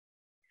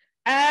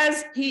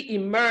 as he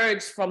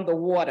emerged from the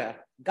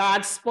water,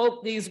 God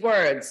spoke these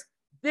words,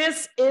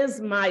 "This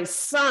is my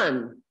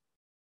son,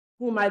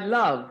 whom I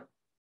love,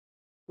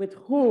 with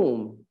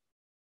whom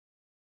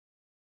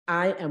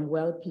I am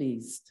well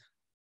pleased."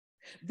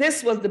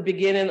 This was the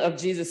beginning of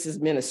Jesus's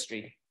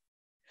ministry.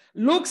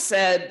 Luke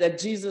said that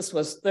Jesus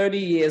was 30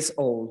 years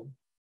old.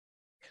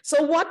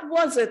 So what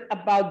was it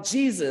about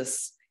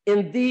Jesus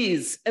in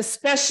these,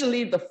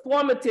 especially the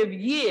formative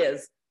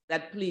years,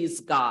 that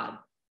pleased God?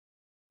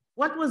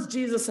 What was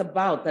Jesus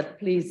about that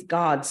pleased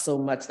God so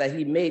much that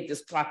he made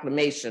this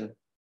proclamation?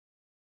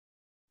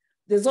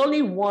 There's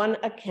only one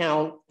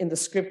account in the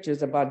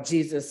scriptures about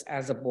Jesus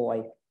as a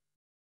boy.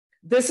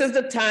 This is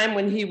the time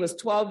when he was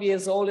 12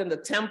 years old in the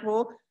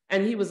temple,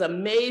 and he was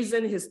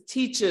amazing his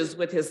teachers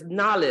with his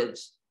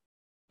knowledge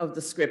of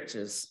the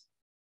scriptures.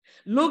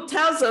 Luke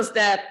tells us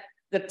that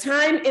the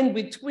time in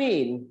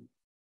between,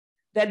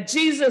 that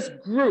Jesus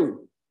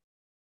grew.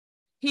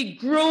 He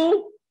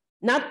grew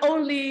not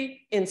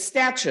only in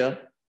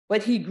stature,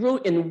 but he grew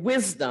in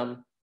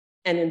wisdom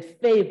and in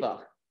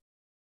favor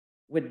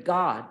with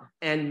God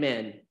and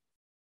men.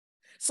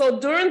 So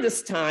during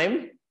this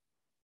time,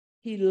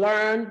 he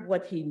learned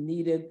what he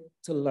needed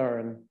to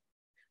learn: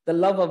 the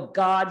love of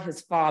God,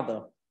 his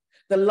Father,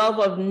 the love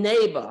of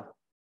neighbor,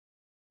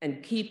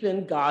 and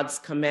keeping God's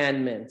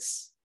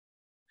commandments.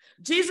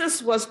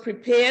 Jesus was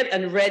prepared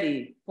and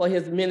ready for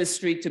his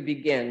ministry to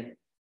begin.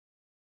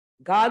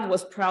 God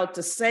was proud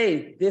to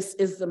say, "This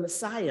is the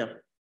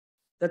Messiah,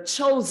 the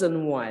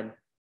chosen one."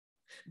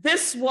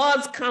 This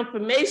was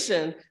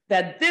confirmation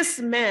that this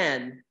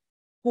man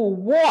who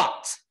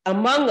walked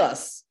among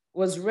us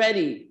was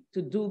ready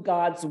to do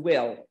God's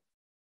will.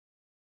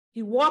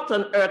 He walked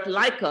on earth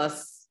like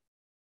us,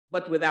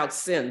 but without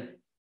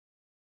sin.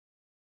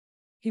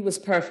 He was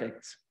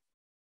perfect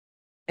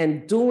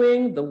and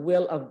doing the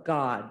will of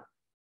God.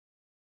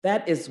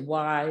 That is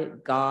why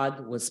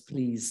God was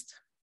pleased.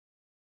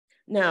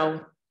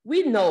 Now,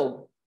 we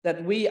know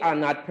that we are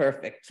not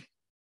perfect.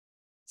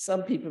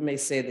 Some people may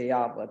say they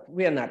are, but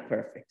we are not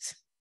perfect.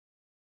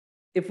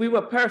 If we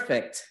were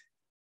perfect,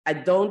 I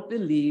don't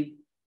believe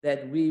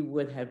that we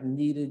would have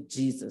needed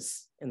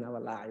Jesus in our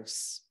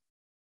lives.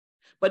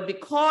 But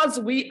because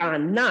we are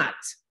not,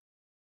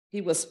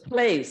 he was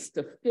placed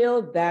to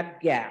fill that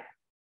gap.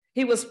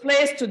 He was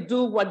placed to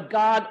do what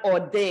God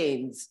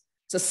ordains,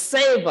 to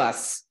save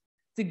us,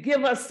 to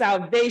give us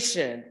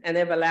salvation and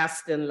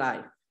everlasting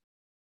life.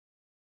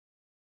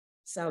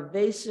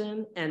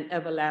 Salvation and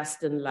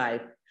everlasting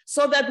life,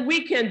 so that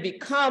we can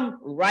become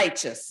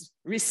righteous,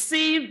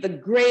 receive the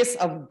grace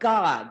of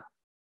God,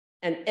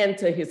 and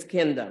enter his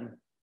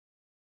kingdom.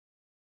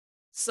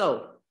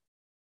 So,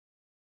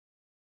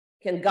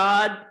 can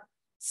God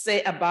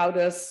say about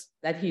us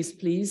that he's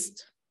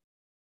pleased?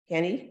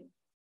 Can he?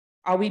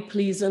 Are we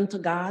pleasing to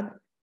God?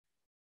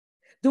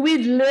 Do we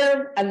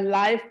live a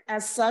life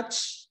as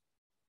such?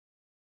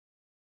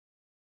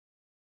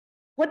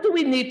 What do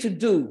we need to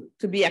do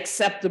to be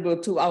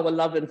acceptable to our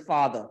loving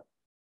Father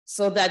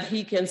so that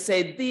he can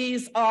say,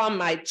 "These are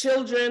my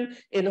children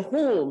in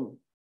whom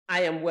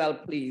I am well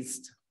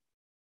pleased.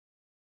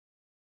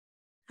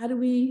 How do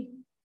we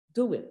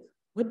do it?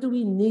 What do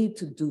we need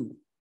to do?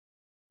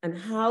 And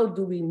how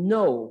do we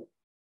know?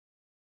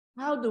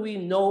 How do we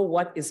know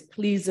what is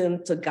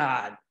pleasing to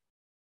God?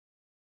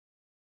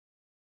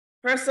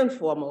 First and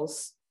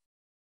foremost,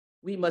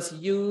 we must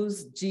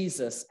use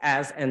Jesus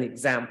as an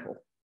example.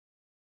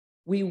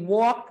 We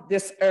walk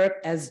this earth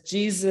as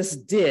Jesus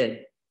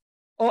did,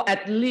 or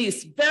at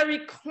least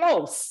very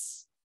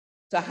close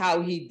to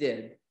how he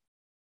did.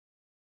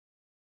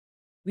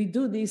 We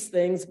do these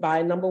things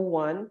by, number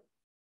one,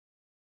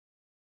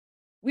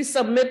 we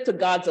submit to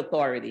God's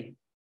authority.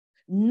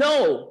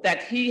 Know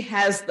that he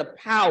has the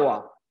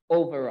power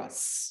over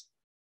us.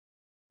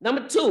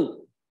 Number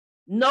two,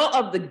 know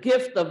of the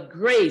gift of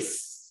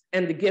grace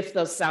and the gift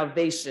of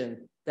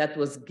salvation that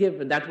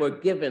were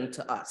given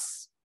to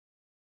us.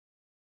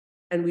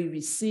 And we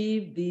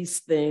receive these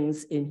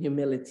things in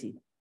humility.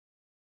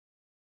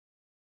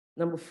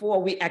 Number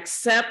four, we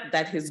accept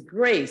that his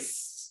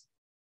grace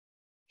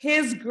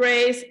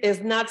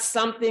is not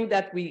something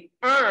that we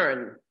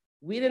earn.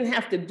 We didn't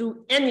have to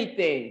do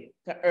anything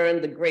to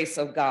earn the grace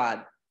of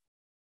God.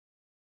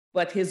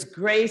 But his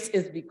grace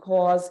is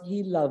because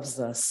he loves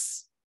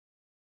us.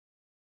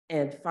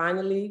 And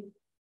finally,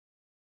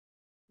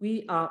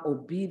 we are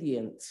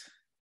obedient.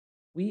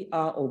 We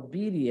are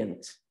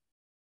obedient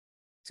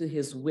to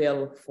his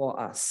will for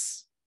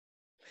us.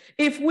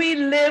 If we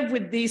live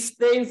with these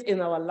things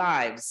in our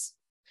lives,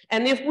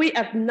 and if we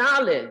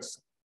acknowledge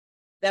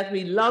that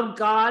we love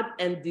God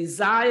and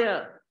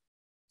desire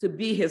to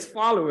be his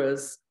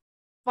followers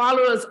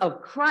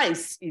of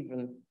Christ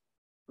even,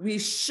 we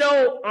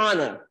show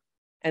honor,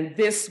 and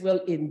this will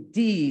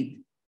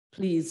indeed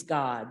please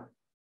God.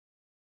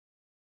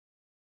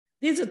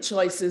 These are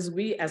choices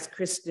we as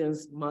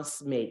Christians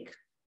must make.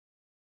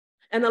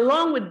 And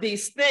along with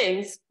these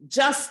things,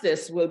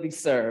 justice will be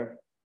served.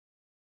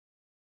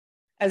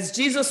 As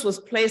Jesus was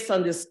placed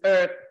on this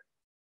earth,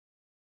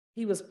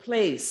 he was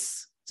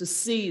placed to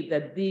see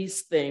that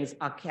these things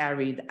are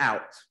carried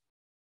out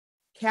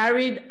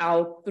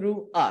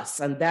through us.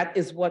 And that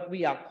is what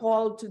we are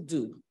called to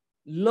do.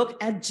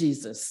 Look at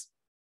Jesus,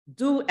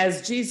 do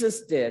as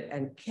Jesus did,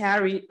 and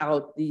carry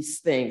out these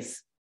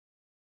things.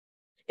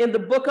 In the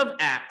book of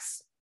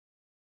Acts,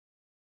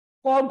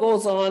 Paul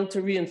goes on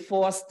to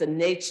reinforce the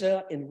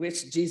nature in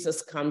which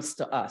Jesus comes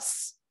to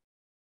us.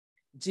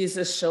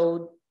 Jesus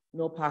showed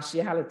no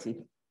partiality.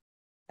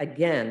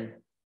 Again,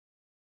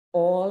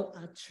 all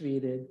are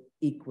treated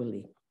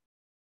equally.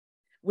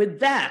 With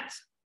that,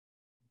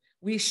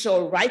 we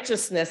show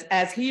righteousness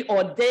as he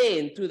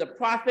ordained through the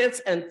prophets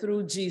and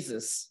through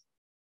Jesus,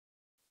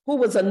 who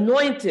was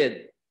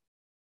anointed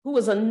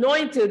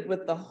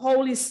with the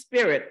Holy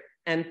Spirit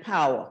and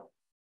power,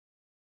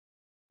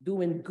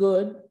 doing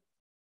good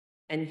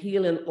and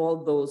healing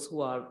all those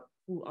who are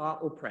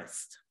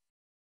oppressed.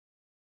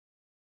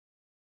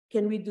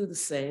 Can we do the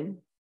same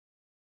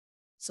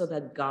so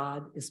that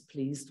God is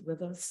pleased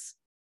with us?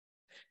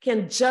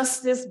 Can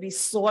justice be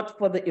sought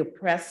for the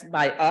oppressed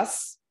by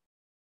us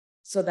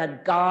so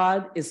that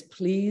God is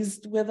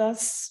pleased with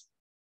us?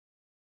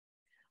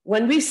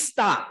 When we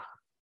stop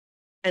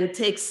and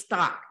take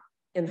stock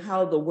in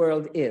how the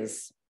world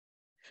is,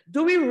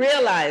 do we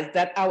realize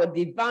that our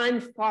divine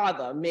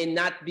Father may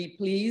not be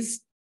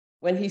pleased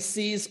when he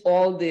sees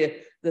all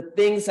the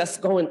things that's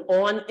going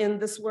on in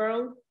this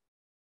world?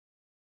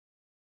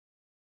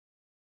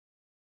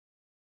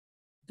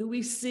 Do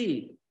we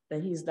see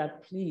that he's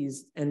not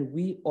pleased and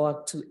we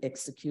ought to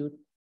execute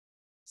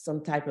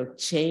some type of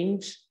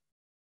change?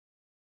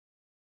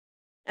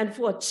 And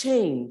for a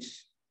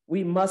change,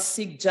 we must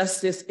seek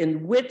justice,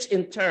 in which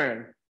in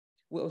turn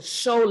will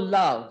show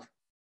love,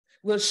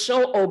 will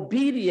show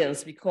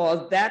obedience,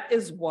 because that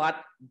is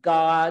what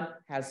God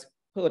has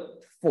put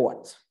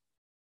forth.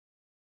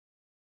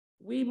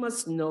 We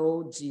must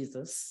know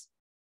Jesus,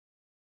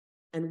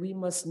 and we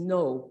must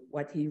know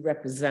what he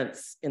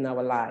represents in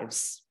our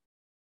lives.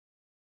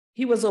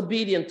 He was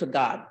obedient to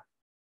God.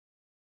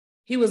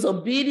 He was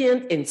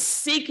obedient in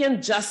seeking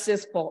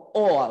justice for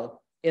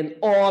all, in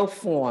all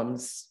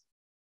forms.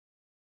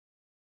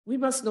 We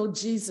must know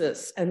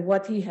Jesus and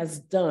what he has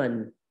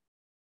done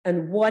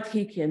and what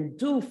he can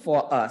do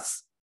for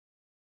us,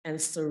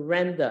 and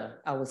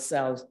surrender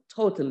ourselves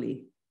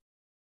totally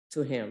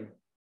to him.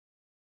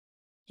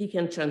 He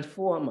can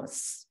transform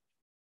us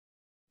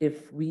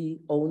if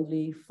we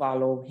only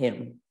follow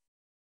him.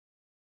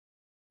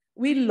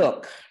 We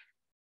look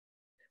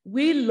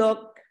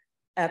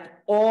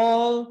at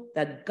all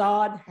that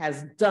God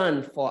has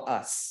done for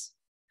us,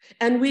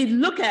 and we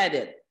look at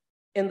it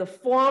in the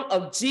form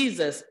of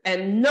Jesus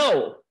and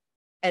know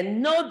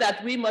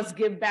that we must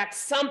give back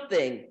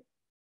something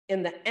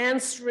in the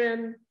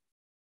answering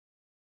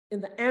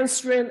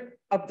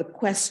of the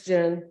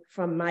question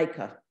from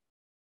Micah.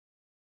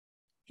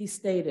 He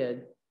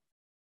stated,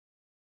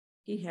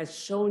 he has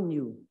shown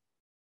you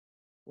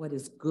what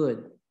is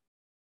good.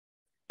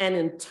 And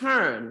in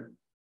turn,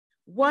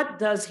 what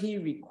does he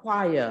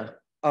require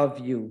of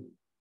you?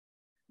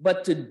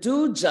 But to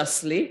do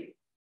justly,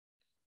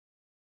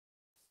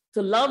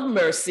 to love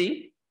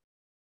mercy,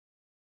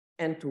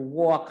 and to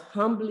walk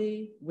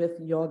humbly with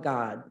your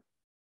God.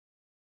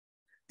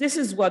 This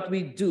is what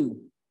we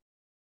do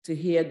to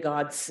hear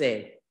God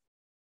say,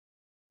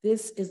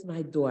 "This is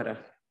my daughter.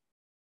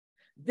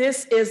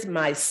 This is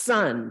my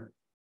son,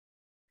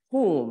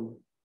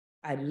 whom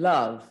I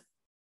love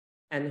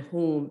and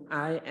whom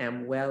I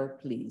am well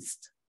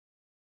pleased."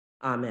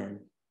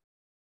 Amen.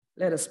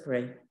 Let us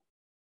pray.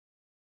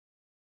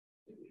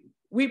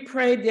 We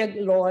pray,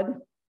 dear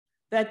Lord,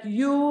 that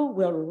you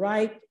will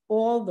right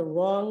all the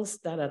wrongs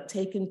that are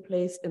taking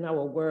place in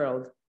our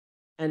world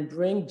and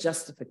bring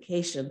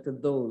justification to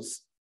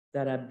those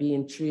that are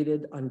being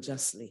treated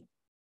unjustly.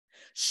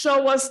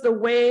 Show us the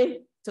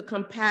way to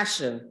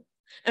compassion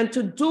and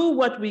to do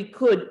what we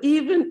could,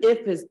 even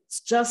if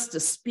it's just to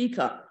speak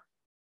up.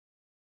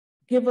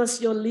 Give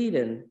us your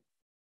leading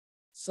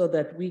so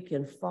that we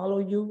can follow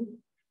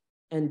you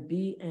and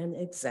be an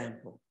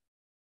example.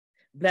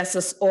 Bless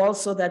us all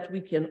so that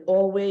we can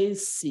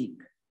always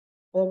seek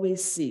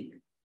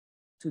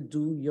to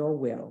do your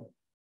will.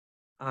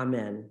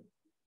 Amen.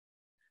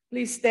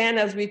 Please stand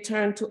as we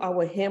turn to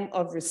our hymn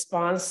of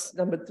response,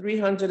 number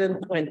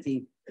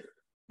 320,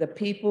 "The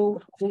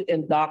People Who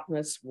in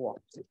Darkness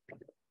Walked."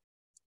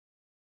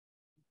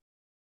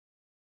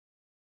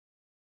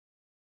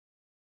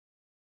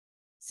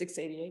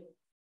 688.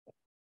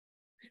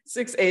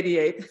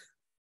 688. It's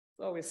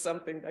always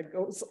something that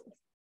goes on.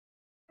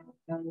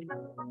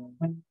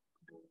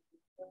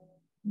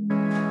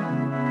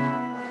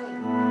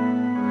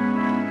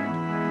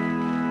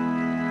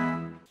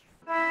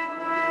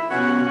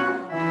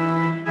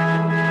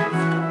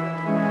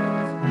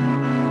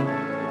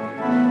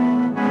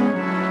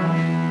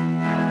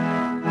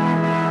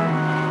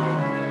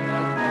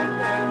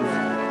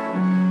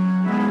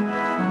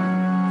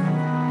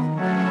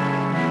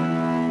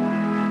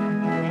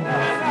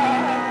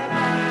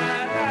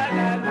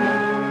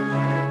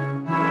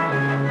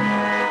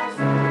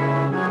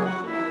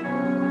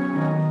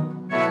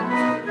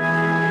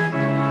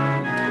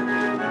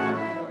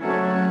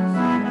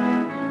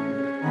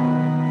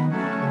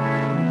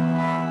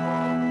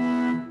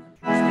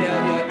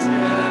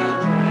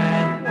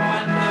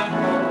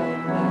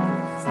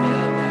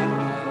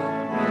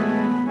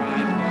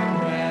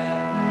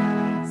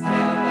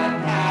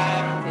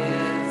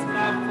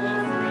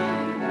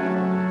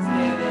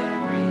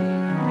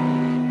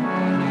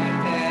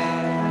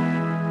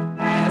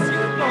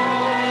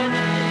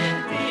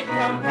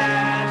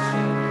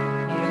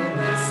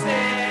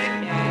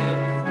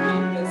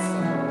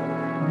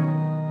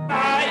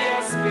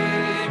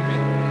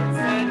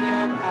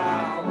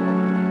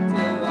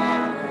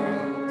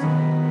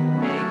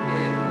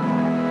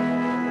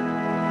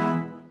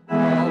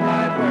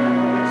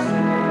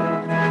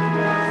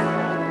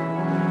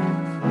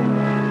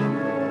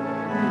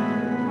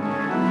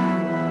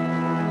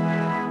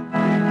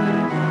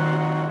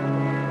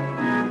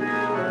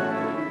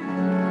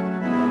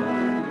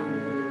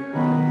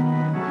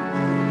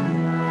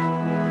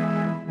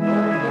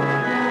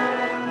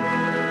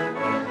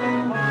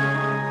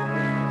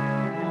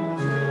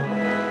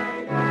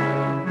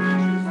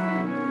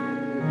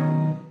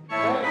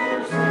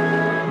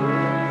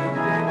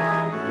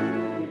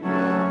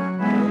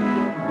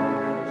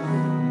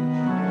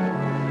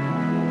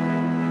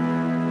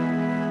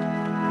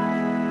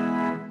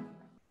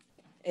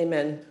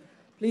 Amen.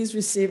 Please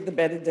receive the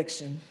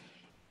benediction.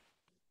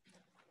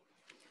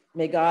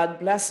 May God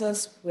bless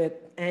us with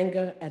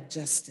anger at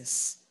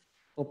justice,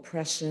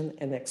 oppression,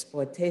 and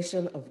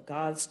exploitation of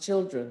God's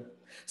children,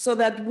 so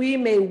that we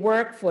may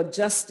work for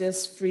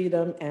justice,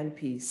 freedom, and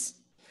peace.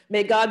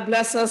 May God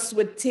bless us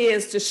with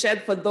tears to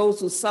shed for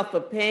those who suffer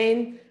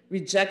pain,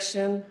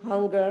 rejection,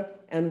 hunger,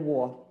 and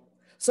war,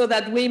 so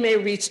that we may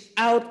reach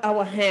out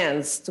our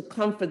hands to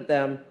comfort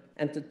them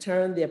and to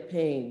turn their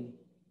pain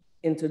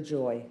into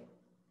joy.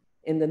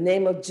 In the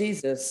name of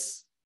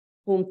Jesus,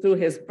 whom through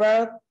his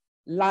birth,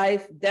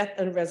 life, death,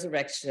 and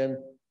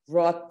resurrection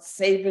brought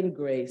saving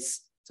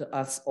grace to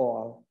us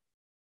all.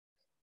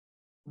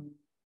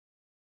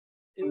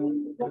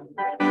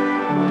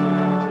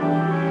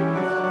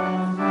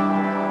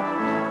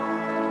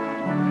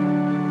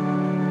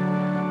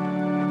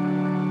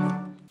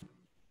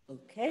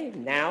 Okay,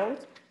 now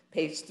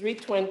page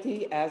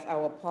 320 as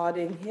our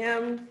parting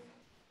hymn.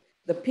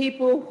 "The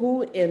people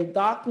who in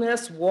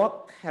darkness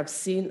walk have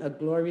seen a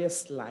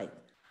glorious light.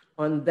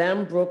 On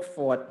them broke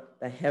forth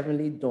the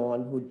heavenly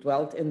dawn who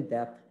dwelt in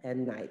death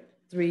and night."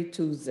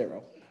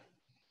 320.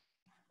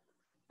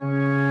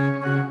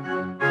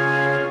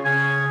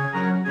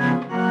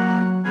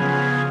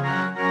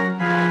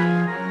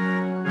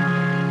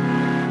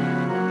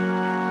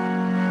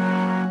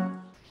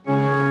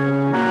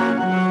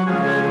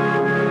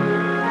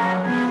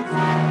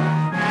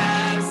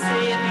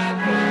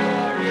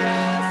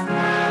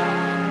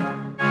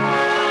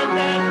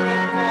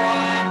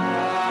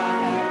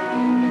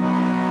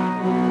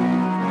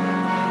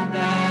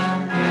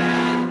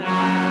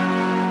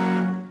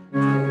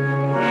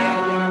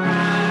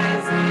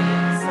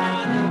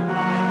 Son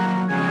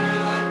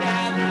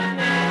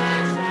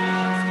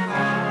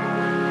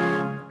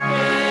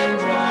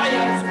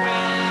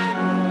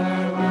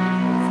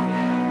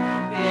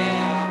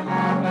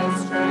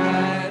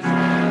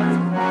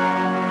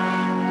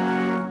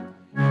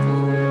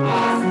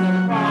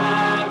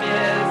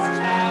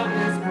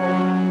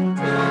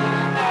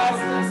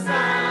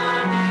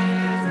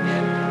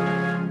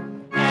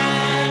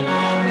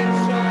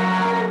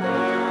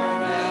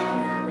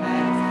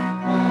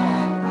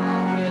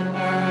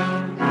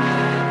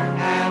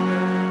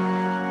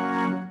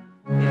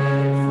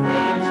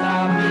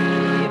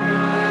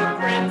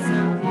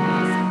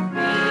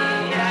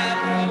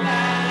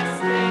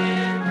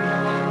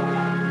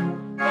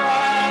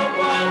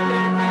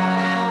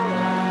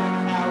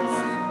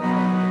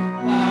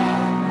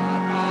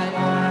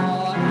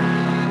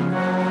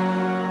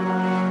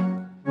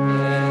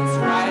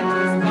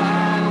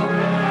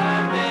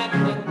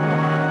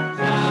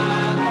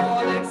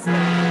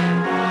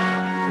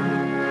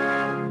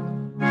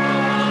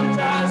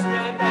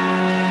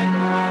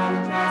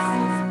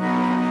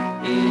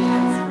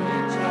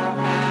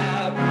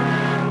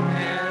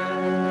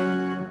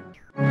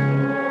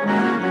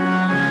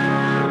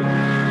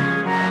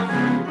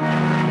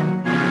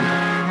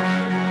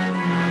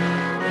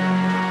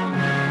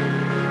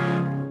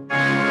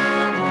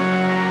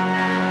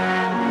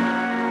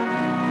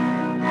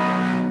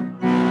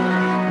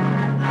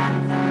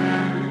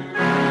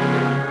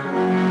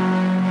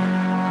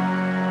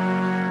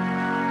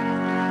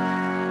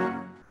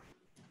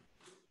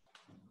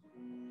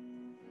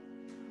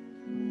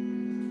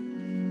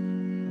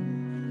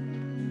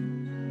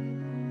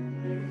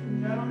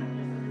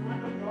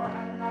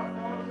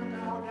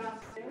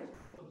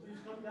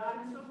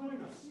join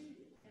us.